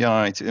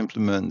JSPI to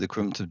implement the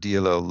equivalent of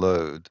DLL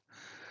load,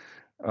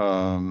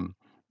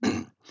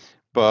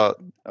 but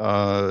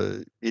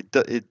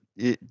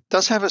it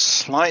does have a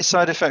slight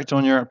side effect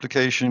on your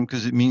application,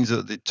 because it means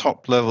that the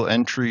top level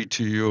entry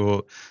to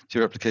your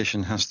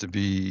application has to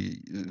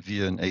be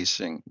via an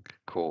async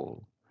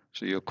call.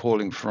 So you're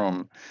calling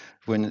from,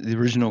 when the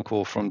original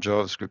call from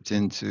JavaScript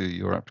into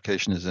your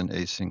application is an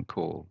async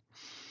call.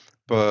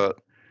 But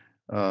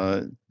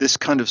this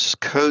kind of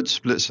code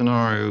split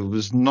scenario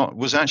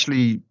was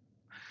actually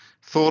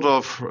thought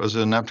of as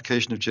an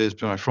application of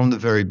JSPI from the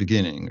very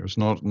beginning. It was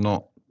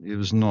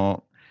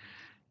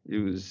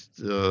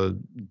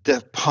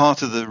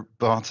part of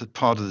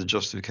the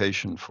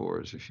justification for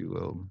it, if you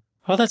will.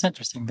 Oh, that's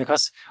interesting,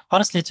 because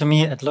honestly, to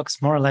me, it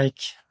looks more like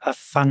a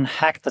fun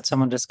hack that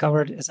someone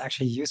discovered is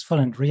actually useful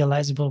and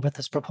realizable with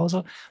this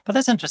proposal. But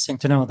that's interesting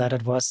to know that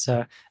it was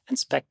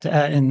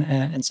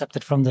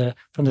incepted from the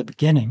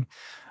beginning.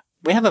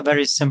 We have a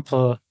very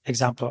simple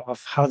example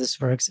of how this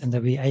works in the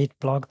V8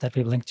 blog that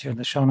we linked to in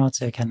the show notes,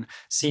 so you can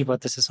see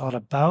what this is all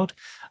about.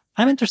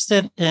 I'm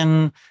interested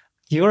in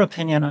your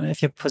opinion on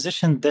if you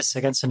position this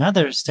against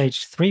another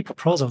stage 3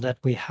 proposal that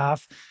we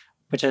have,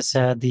 which is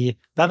the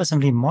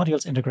WebAssembly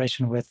modules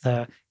integration with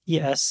the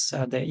ES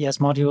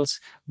modules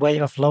way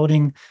of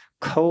loading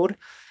code.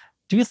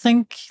 Do you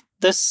think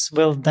this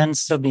will then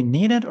still be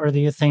needed, or do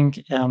you think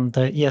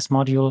the ES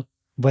module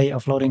way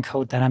of loading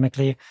code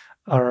dynamically,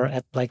 or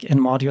in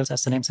modules,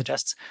 as the name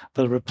suggests,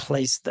 will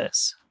replace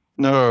this?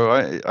 No,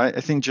 I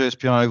think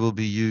JSPI will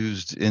be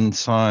used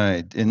within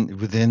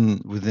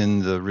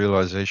the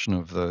realization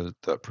of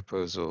that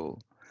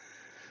proposal.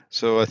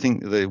 So I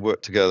think they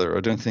work together. I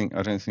don't think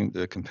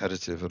they're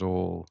competitive at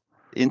all.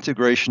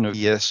 Integration of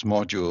ES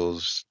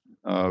modules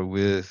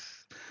with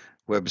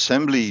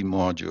WebAssembly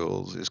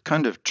modules is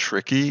kind of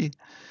tricky,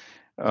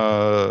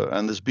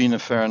 and there's been a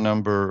fair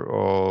number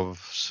of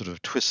sort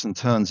of twists and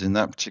turns in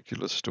that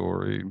particular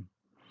story.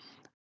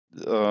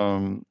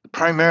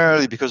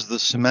 Primarily because of the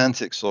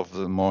semantics of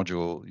the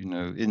module.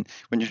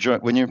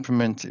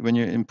 When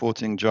you're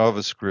importing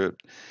JavaScript,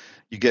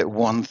 you get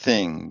one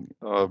thing,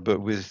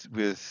 but with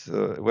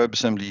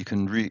WebAssembly you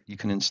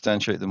can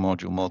instantiate the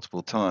module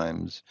multiple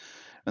times,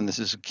 and this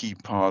is a key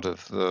part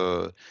of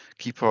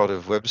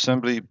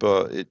WebAssembly,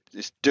 but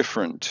it's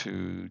different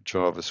to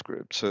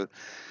JavaScript. So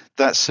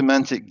that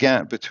semantic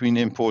gap between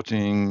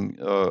importing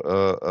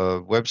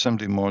a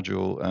WebAssembly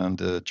module and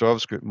a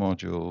JavaScript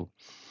module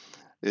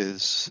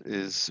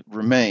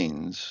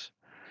remains,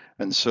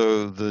 and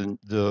so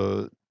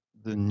the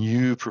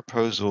new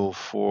proposal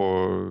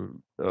for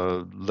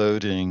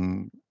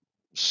loading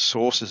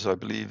sources, I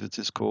believe it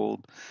is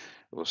called,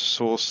 or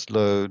source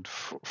load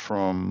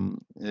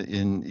from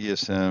in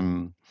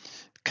ESM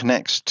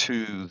connects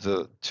to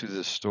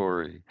the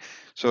story.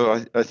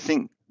 So I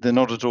think they're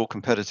not at all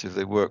competitive.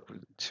 They work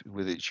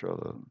with each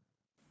other.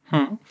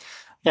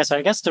 Yeah, so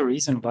I guess the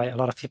reason why a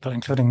lot of people,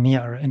 including me,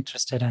 are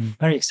interested and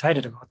very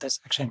excited about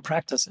this actually in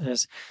practice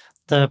is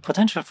the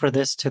potential for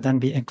this to then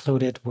be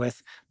included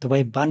with the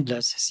way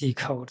bundlers see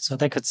code. So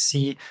they could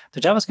see the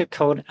JavaScript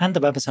code and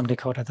the WebAssembly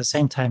code at the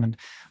same time and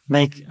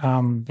make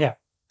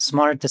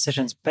smart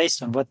decisions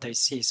based on what they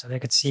see. So they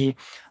could see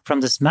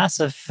from this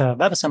massive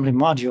WebAssembly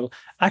module,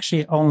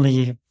 actually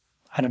only,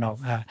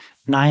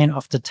 9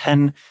 of the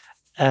 10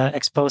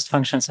 exposed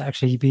functions are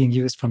actually being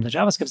used from the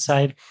JavaScript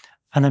side.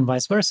 And then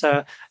vice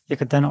versa, you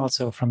could then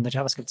also from the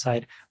JavaScript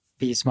side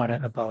be smarter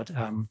about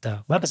the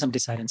WebAssembly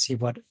side and see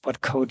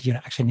what code you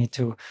actually need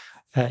to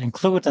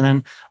include, and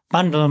then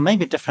bundle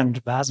maybe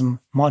different Wasm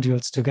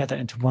modules together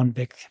into one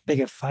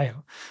bigger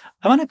file.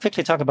 I want to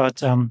quickly talk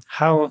about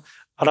how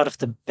a lot of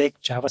the big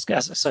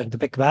the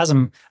big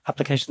Wasm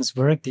applications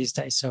work these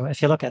days. So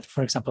if you look at,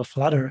 for example,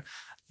 Flutter,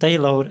 they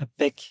load a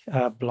big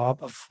blob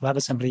of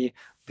WebAssembly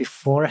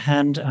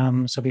beforehand,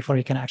 so before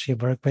you can actually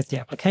work with the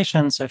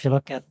application. So if you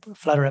look at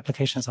Flutter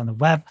applications on the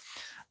web,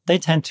 they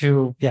tend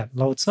to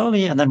load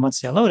slowly, and then once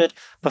they're loaded,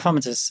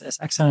 performance is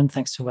excellent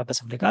thanks to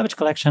WebAssembly garbage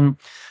collection.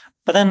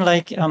 But then,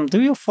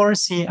 do you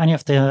foresee any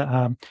of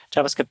the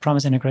JavaScript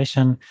Promise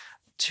integration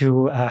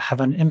to have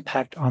an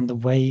impact on the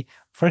way,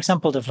 for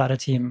example, the Flutter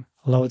team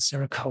loads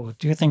their code?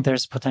 Do you think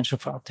there's potential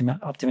for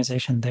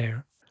optimization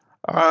there?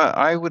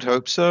 I would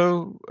hope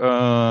so.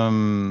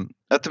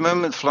 At the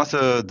moment,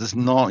 Flutter does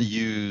not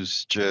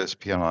use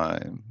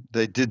JSPI.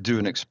 They did do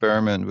an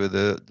experiment with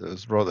it. It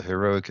was a rather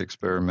heroic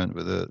experiment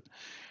with it.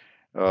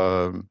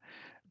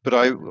 But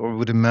I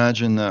would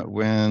imagine that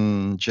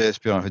when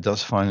JSPI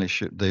does finally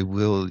ship, they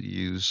will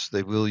use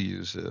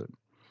it.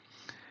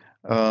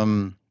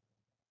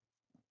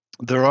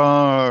 There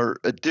are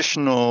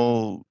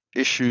additional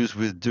issues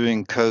with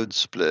doing code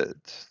split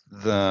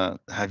that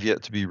have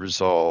yet to be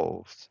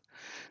resolved.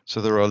 So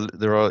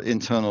there are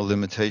internal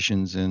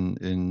limitations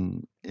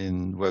in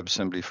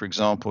WebAssembly. For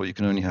example, you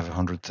can only have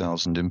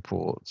 100,000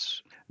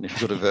 imports, and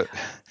if you've got a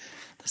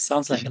This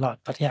sounds like a lot,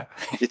 but yeah.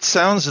 It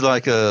sounds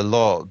like a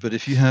lot, but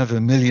if you have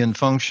 1 million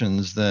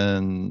functions,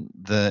 then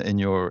in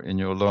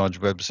your large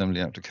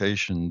WebAssembly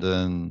application,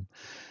 then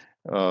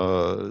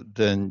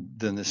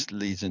this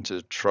leads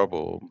into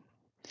trouble.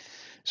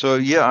 So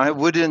yeah, I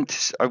would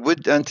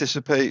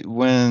anticipate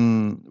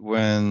when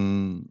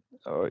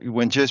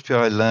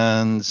JSPI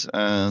lands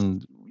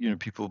and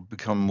people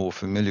become more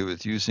familiar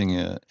with using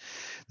it,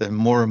 then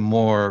more and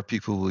more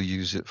people will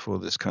use it for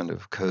this kind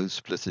of code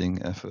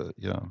splitting effort.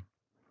 Yeah.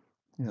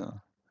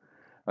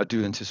 I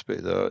do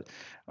anticipate that.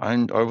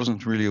 I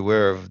wasn't really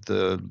aware of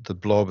the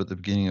blob at the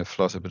beginning of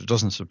Flutter, but it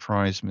doesn't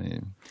surprise me.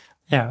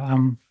 Yeah,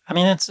 I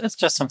mean it's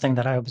just something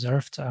that I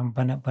observed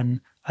when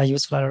I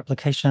use Flutter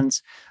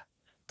applications.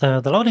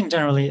 The loading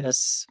generally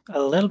is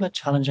a little bit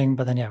challenging,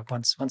 but then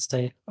once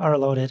they are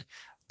loaded,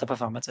 the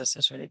performance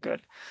is really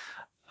good.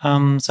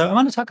 So I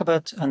want to talk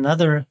about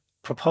another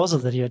proposal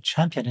that you're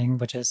championing,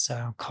 which is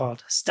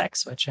called stack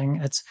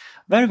switching. It's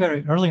very,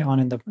 very early on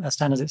in the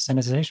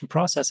standardization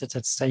process. It's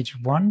at stage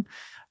 1.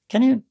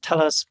 Can you tell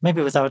us,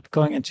 maybe without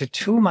going into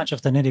too much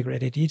of the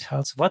nitty-gritty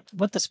details, what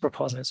this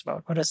proposal is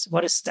about?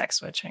 What is stack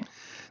switching?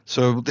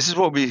 So this is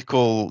what we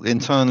call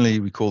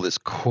internally, we call this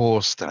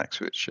core stack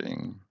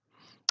switching.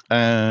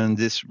 And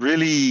it's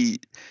really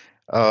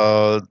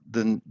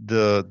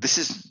this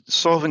is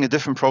solving a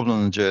different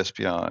problem than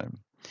JSPI.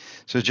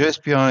 So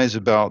JSPI is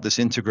about this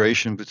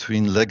integration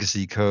between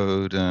legacy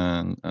code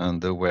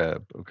and the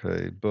web,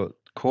 okay? But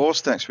core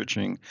stack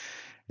switching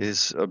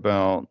is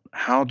about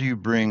how do you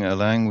bring a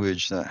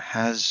language that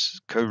has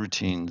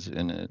coroutines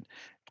in it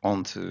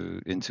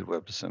into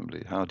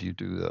WebAssembly? How do you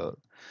do that?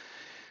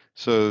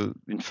 So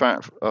in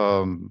fact,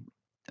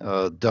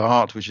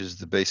 Dart, which is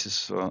the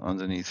basis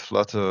underneath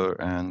Flutter,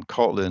 and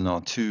Kotlin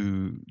are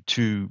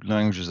two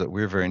languages that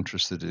we're very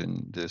interested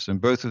in this, and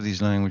both of these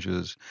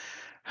languages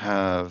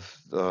have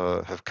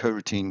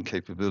coroutine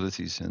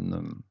capabilities in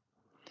them.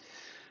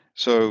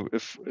 So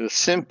if a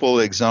simple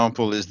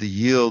example is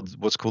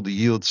what's called the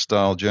yield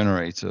style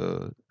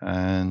generator,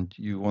 and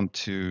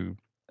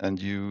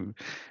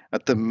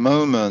at the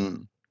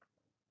moment,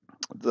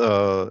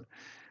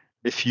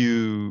 if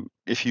you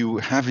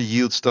have a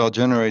yield style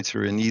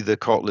generator in either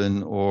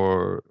Kotlin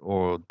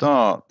or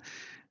Dart,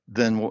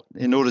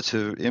 in order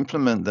to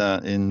implement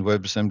that in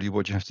WebAssembly,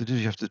 what you have to do is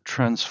you have to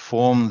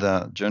transform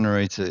that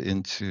generator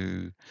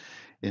into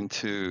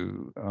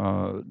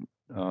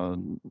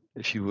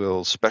if you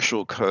will,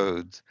 special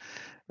code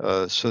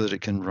so that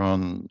it can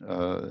run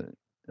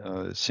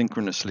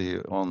synchronously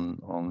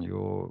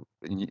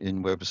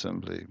in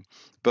WebAssembly.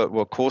 But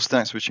what core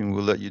stack switching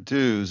will let you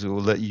do is it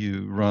will let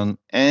you run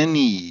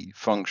any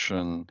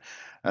function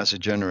as a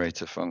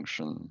generator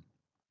function.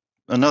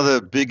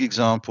 Another big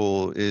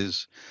example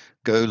is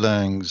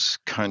Golang's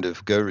kind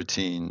of Go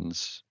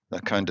routines,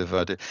 that kind of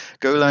idea.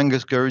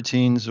 Golang's Go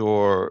routines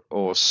or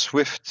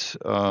Swift,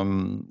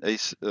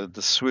 the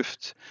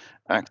Swift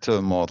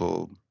actor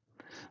model.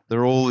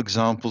 They're all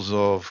examples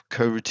of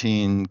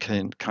coroutine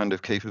kind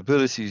of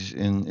capabilities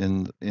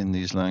in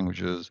these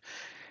languages.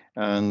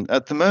 And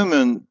at the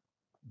moment,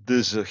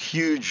 there's a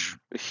huge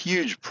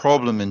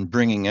problem in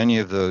bringing any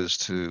of those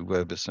to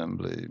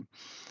WebAssembly.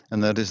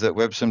 And that is that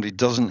WebAssembly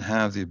doesn't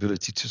have the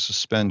ability to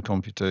suspend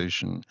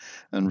computation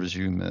and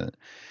resume it.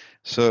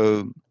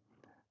 So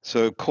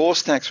core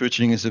stack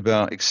switching is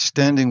about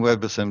extending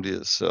WebAssembly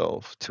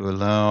itself to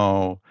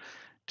allow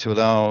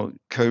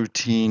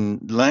coroutine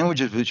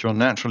languages which are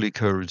naturally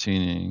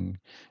coroutining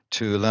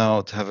to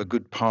have a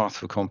good path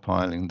for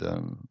compiling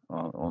them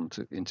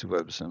into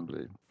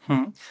WebAssembly.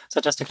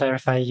 So just to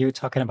clarify, you're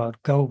talking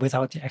about Go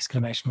without the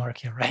exclamation mark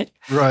here, right?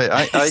 Right.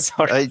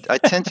 I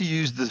tend to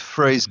use the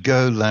phrase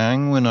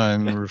Golang when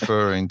I'm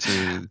referring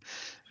to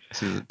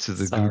the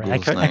Sorry,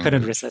 Google's I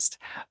couldn't resist.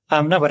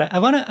 No, but I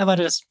want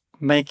to just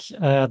make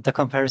the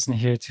comparison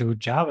here to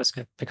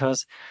JavaScript,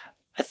 because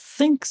I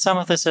think some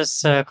of this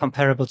is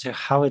comparable to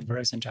how it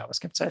works in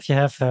JavaScript. So if you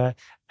have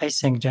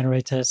async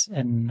generators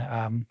in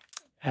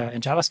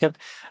JavaScript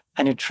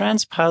and you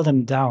transpile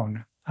them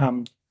down,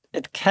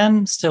 it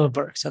can still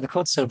work. So the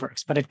code still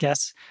works, but it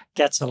gets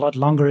a lot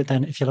longer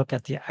than if you look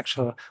at the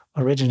actual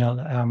original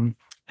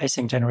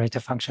async generator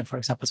function, for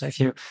example. So if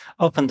you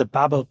open the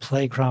Babel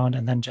playground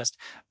and then just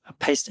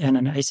paste in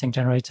an async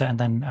generator and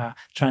then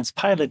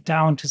transpile it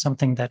down to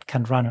something that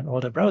can run on all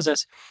the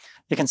browsers,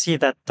 you can see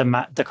that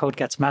the code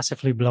gets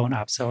massively blown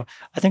up. So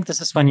I think this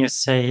is when you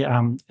say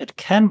it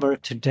can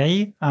work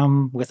today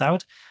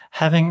without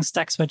having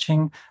stack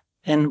switching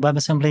in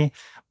WebAssembly,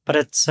 but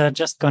it's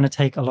just going to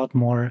take a lot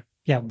more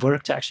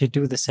work to actually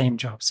do the same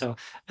job. So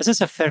is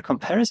this a fair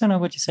comparison, or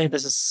would you say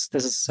this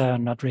is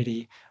not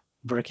really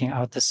working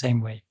out the same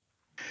way?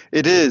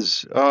 It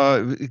is.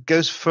 It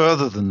goes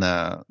further than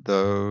that,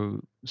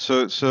 though.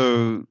 So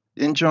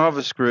in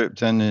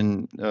JavaScript and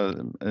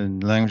in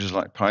languages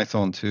like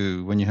Python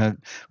too, when you have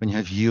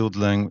yield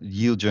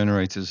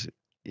generators,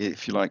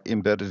 if you like,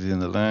 embedded in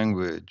the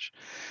language,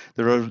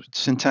 there are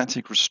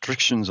syntactic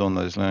restrictions on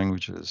those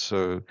languages.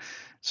 So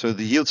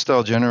the yield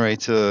style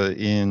generator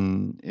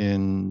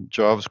in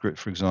JavaScript,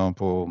 for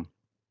example,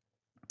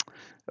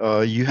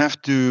 you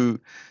have to.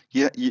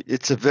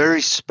 It's a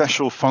very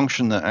special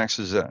function that acts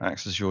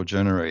as your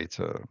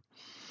generator.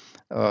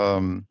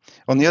 On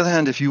the other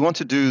hand, if you want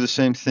to do the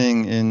same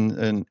thing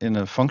in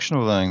a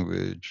functional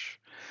language,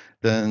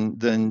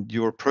 then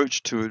your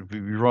approach to it would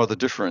be rather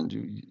different.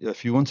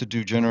 If you want to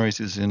do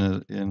generators in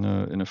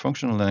a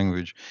functional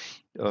language,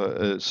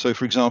 so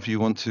for example, you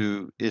want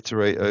to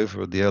iterate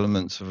over the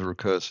elements of a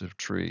recursive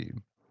tree.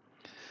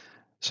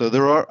 So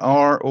there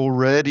are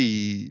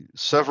already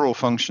several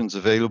functions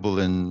available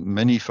in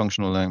most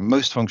functional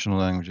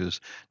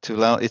languages to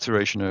allow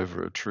iteration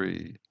over a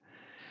tree.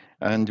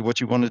 And what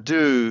you want to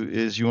do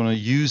is you want to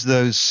use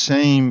those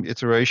same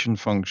iteration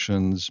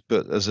functions,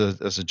 but as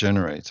a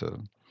generator.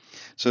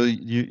 So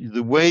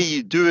the way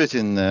you do it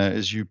in there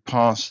is you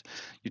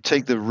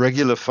take the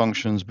regular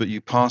functions, but you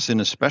pass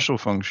in a special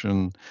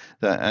function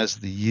that as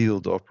the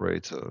yield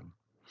operator.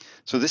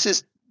 So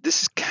this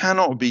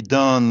cannot be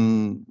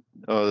done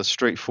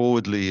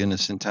straightforwardly in a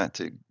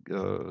syntactic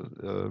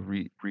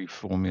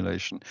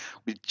reformulation.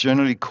 We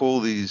generally call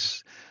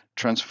these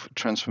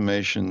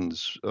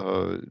transformations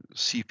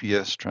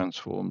CPS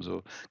transforms,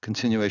 or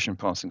continuation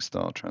passing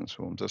style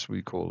transforms. That's what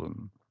we call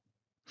them.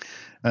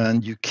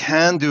 And you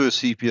can do a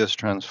CPS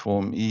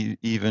transform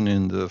even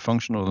in the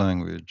functional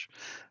language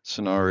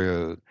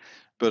scenario,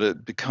 but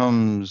it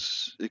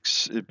becomes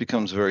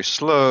very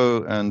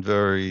slow and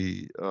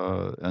very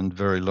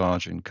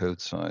large in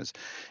code size.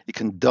 It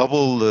can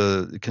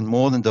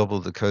more than double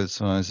the code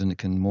size, and it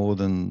can more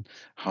than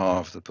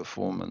halve the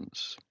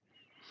performance.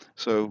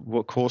 So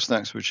what core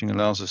stack switching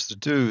allows us to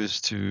do is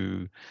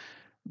to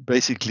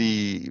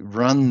basically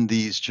run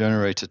these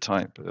generator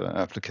type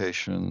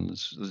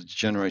applications,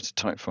 generator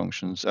type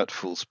functions at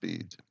full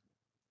speed.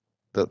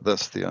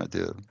 That's the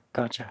idea.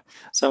 Gotcha.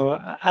 So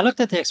I looked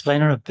at the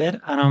explainer a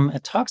bit, and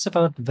it talks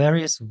about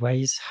various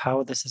ways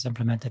how this is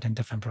implemented in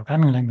different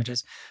programming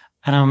languages,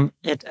 and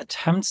it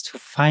attempts to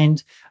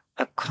find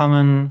a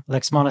common,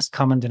 smallest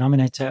common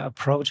denominator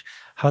approach,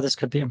 how this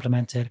could be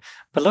implemented.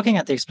 But looking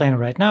at the explainer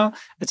right now,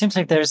 it seems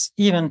like there's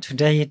even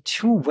today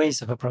 2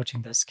 ways of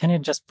approaching this. Can you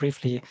just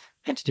briefly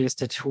introduce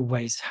the 2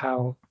 ways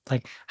how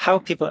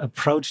people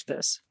approach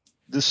this?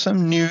 there's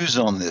some news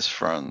on this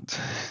front.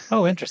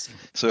 Oh, interesting.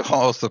 So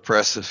hot off the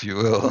press, if you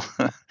will.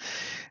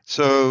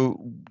 So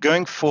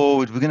going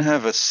forward, we're going to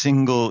have a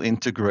single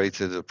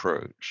integrated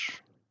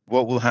approach.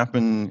 What will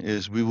happen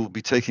is we will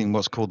be taking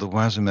what's called the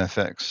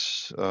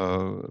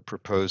WasmFX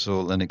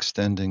proposal and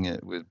extending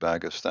it with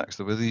bag of stacks.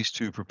 There were these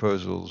two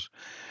proposals.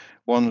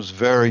 One was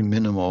very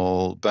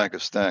minimal, bag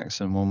of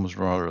stacks, and one was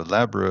rather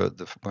elaborate,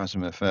 the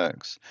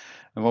WasmFX.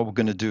 And what we're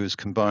going to do is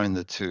combine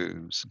the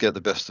two to get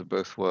the best of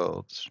both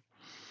worlds.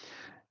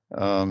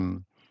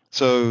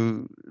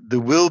 So there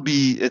will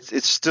be,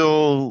 it's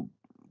still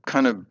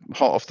kind of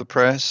hot off the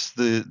press.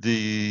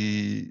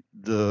 The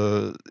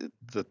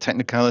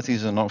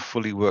technicalities are not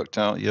fully worked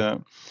out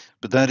yet,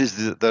 but that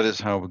is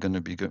how we're going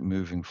to be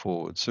moving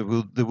forward.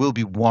 So there will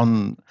be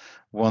one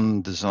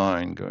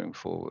design going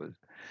forward,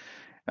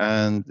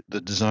 and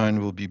the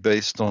design will be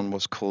based on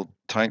what's called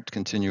typed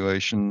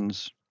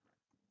continuations.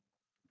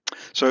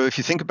 So if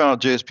you think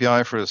about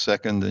JSPI for a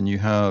second, and you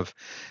have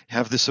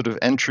this sort of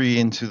entry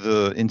into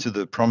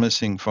the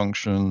promising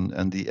function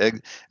and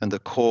the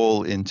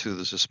call into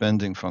the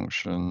suspending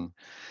function.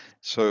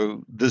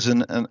 So there's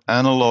an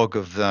analog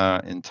of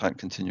that in type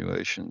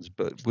continuations,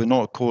 but we're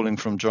not calling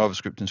from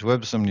JavaScript into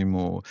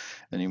WebAssembly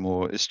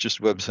anymore. It's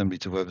just WebAssembly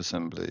to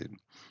WebAssembly.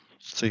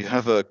 So you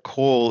have a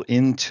call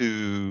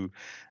into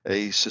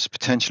a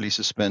potentially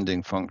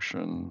suspending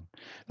function.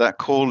 That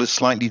call is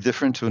slightly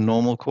different to a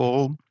normal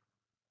call.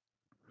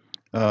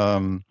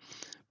 But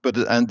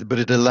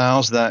it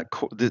allows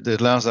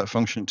that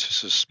function to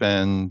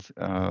suspend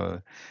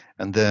and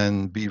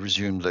then be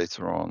resumed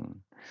later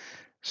on.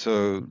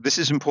 So this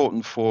is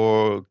important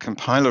for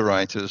compiler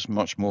writers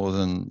much more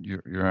than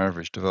your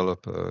average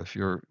developer. If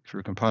you're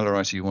a compiler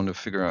writer, you want to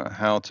figure out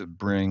how to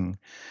bring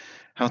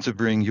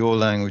your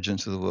language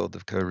into the world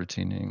of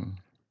coroutining.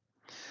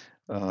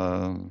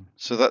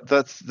 So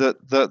that's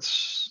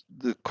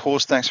the core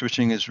stack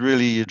switching is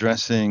really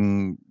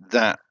addressing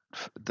that.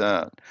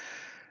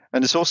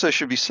 And it also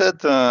should be said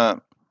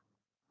that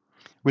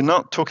we're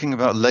not talking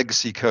about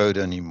legacy code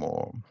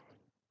anymore.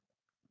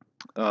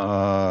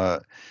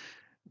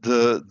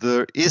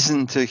 There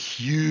isn't a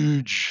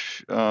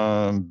huge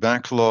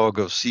backlog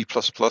of C++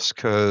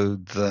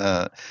 code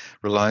that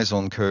relies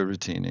on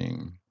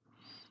coroutining.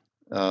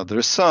 There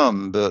are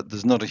some, but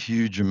there's not a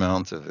huge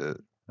amount of it.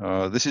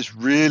 This is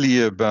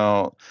really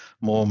about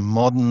more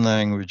modern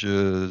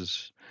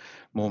languages,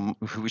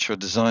 which are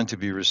designed to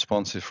be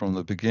responsive from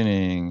the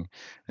beginning,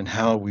 and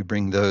how we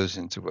bring those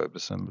into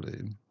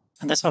WebAssembly.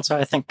 And this also,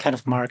 I think, kind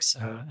of marks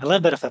a little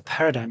bit of a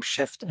paradigm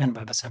shift in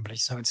WebAssembly.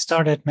 So it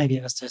started maybe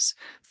as this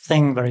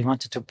thing where you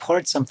wanted to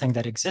port something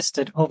that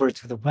existed over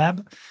to the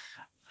web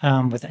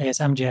with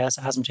asm.js,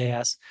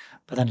 asm.js,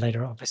 but then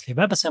later, obviously,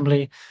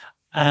 WebAssembly.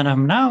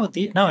 And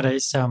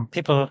nowadays,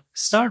 people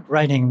start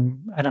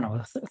writing, I don't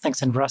know,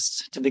 things in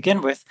Rust to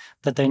begin with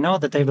that they know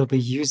that they will be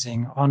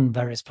using on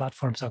various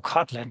platforms or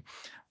Kotlin,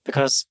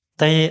 because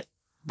they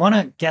want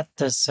to get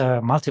this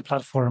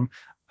multi-platform,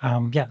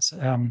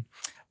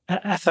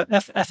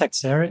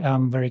 effects there,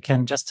 where you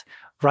can just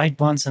write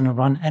once and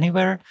run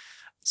anywhere.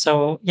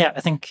 So yeah, I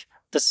think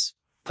this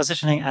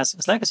positioning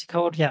as legacy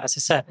code, yeah, as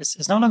you said,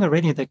 is no longer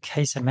really the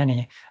case in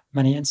many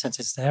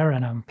instances there,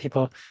 and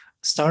people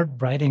start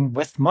writing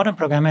with modern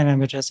programming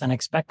languages and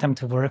expect them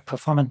to work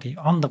performantly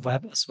on the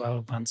web as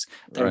well once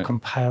they're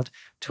compiled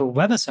to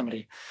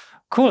WebAssembly.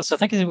 Cool. So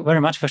thank you very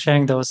much for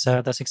sharing those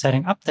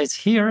exciting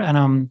updates here,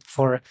 and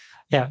for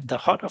the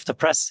hot off the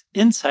press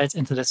insights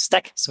into the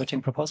stack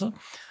switching proposal.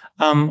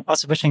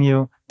 Also wishing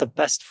you the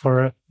best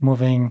for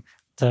moving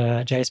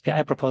the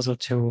JSPI proposal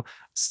to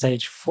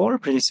stage 4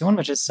 pretty soon,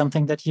 which is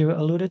something that you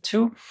alluded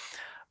to.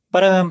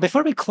 But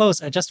before we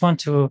close, I just want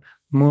to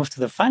move to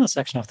the final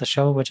section of the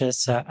show, which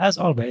is, as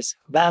always,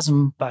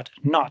 Wasm, but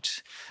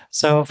not.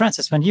 So,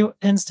 Francis, when you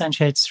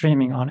instantiate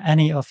streaming on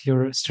any of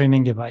your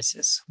streaming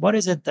devices, what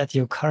is it that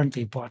you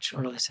currently watch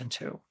or listen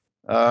to?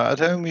 At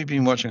home, we've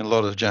been watching a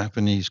lot of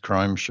Japanese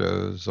crime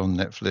shows on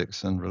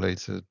Netflix and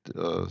related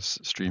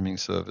streaming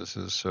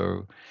services.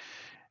 So,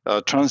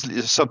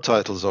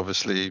 subtitles,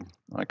 obviously,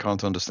 I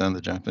can't understand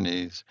the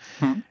Japanese,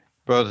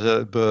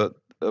 but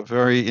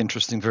very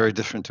interesting, very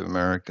different to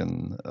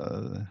American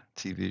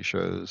TV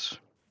shows.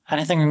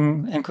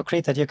 Anything in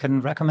concrete that you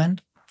can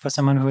recommend for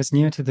someone who is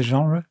new to the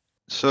genre?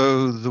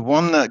 So the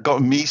one that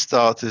got me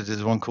started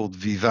is one called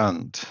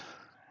Vivant.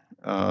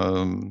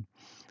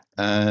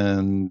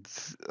 And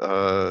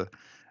I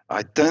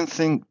don't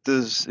think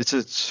it's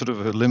a sort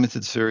of a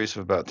limited series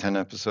of about 10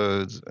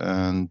 episodes.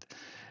 And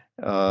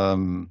I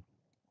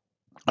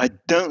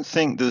don't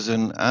think there's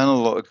an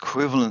analog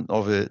equivalent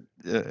of it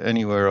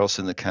anywhere else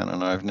in the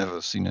canon. I've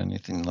never seen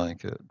anything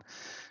like it.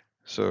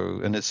 So,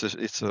 and it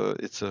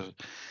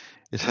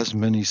has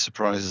many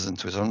surprises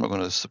into it. I'm not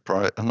going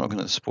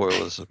to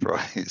spoil the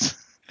surprise,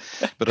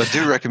 but I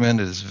do recommend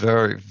it. It's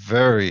very,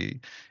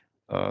 very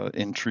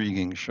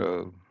intriguing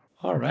show.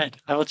 All right.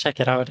 I will check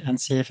it out and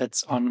see if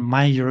it's on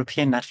my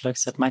European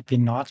Netflix. It might be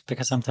not,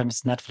 because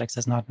sometimes Netflix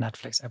is not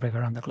Netflix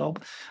everywhere on the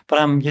globe.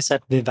 But you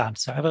said Vivant,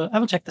 so I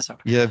will check this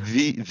out. Yeah,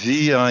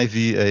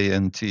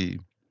 Vivant.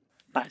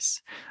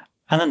 Nice.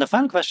 And then the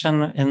final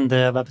question in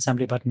the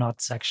WebAssembly but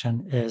not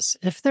section is,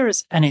 if there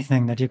is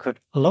anything that you could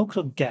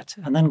local get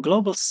and then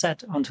global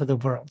set onto the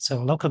world.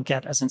 So local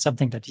get as in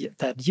something that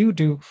you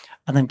do,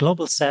 and then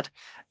global set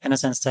in a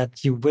sense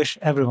that you wish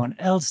everyone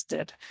else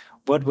did.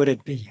 What would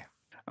it be?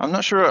 I'm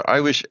not sure I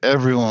wish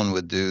everyone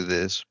would do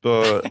this,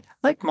 but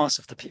like most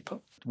of the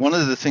people. One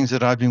of the things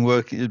that I've been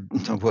working,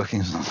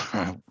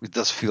 it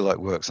does feel like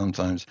work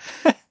sometimes.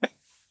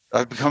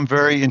 I've become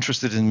very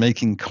interested in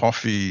making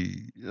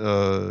coffee,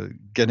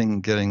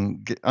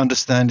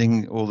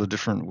 understanding all the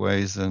different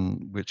ways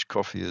in which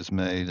coffee is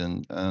made,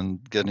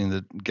 and getting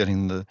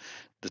the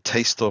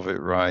taste of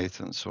it right,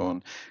 and so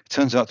on. It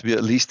turns out to be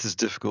at least as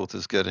difficult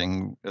as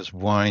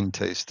wine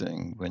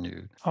tasting when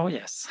you. Oh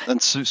yes.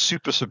 And so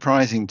super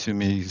surprising to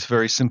me. It's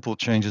very simple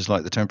changes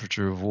like the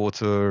temperature of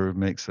water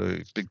makes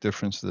a big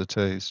difference to the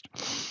taste.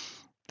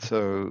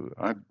 So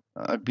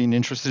I've been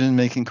interested in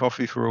making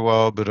coffee for a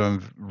while, but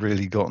I've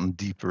really gotten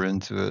deeper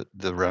into it,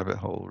 the rabbit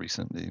hole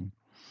recently.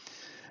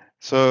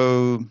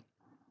 So,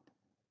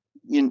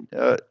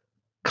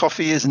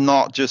 coffee is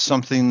not just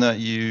something that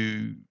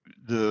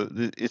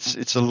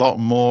it's a lot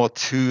more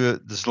to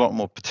it. There's a lot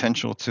more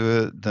potential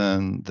to it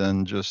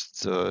than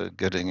just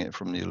getting it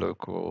from the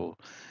local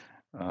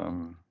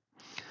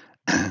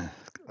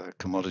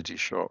commodity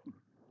shop.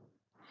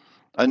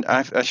 And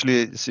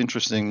actually, it's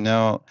interesting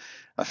now.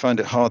 I find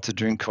it hard to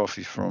drink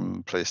coffee from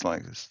a place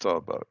like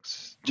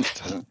Starbucks.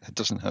 It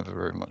doesn't have a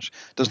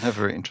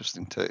very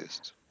interesting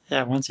taste.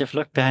 Yeah, once you've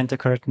looked behind the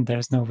curtain,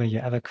 there's no way you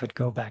ever could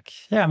go back.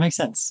 Yeah, it makes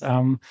sense.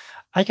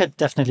 I could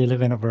definitely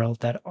live in a world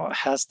that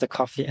has the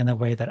coffee in a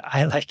way that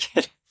I like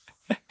it.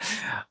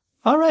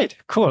 All right,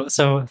 cool.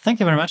 So thank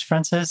you very much,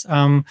 Francis.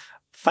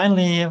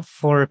 Finally,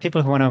 for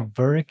people who want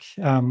to work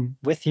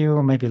with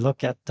you, maybe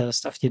look at the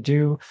stuff you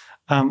do,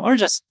 or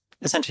just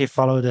essentially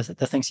follow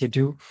the things you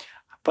do,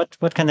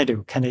 what can they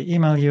do? Can they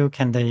email you?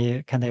 Can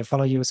they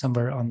follow you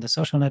somewhere on the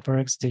social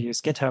networks? Do you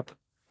use GitHub?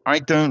 I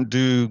don't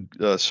do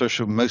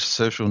most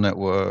social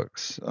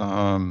networks.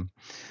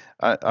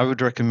 I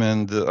would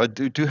recommend that I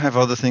do have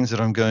other things that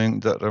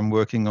I'm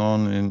working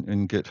on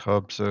in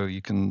GitHub, so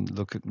you can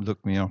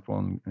look me up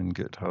in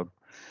GitHub.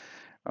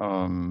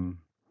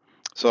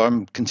 So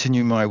I'm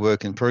continuing my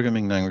work in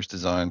programming language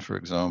design, for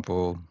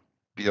example,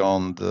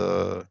 beyond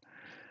the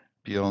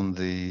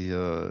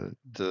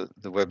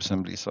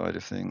WebAssembly side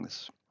of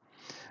things.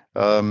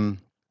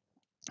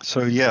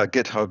 So yeah,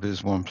 GitHub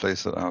is one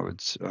place that I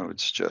would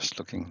suggest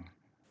looking.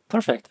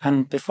 Perfect.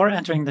 And before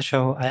entering the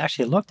show, I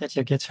actually looked at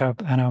your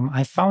GitHub and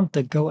I found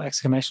the Go !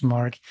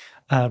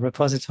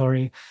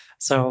 Repository.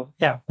 So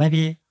yeah,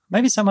 maybe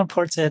someone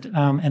ports it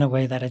in a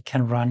way that it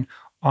can run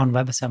on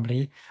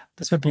WebAssembly.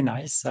 This would be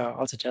nice.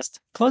 Also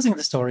just closing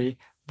the story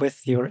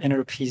with your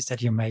inner peace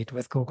that you made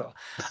with Google.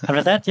 And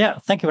with that, yeah,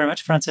 thank you very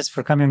much, Francis,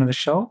 for coming on the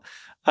show.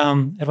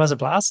 It was a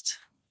blast.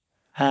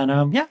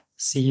 And yeah,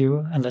 see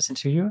you and listen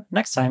to you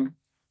next time.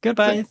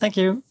 Goodbye. Thank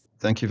you.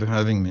 Thank you for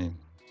having me.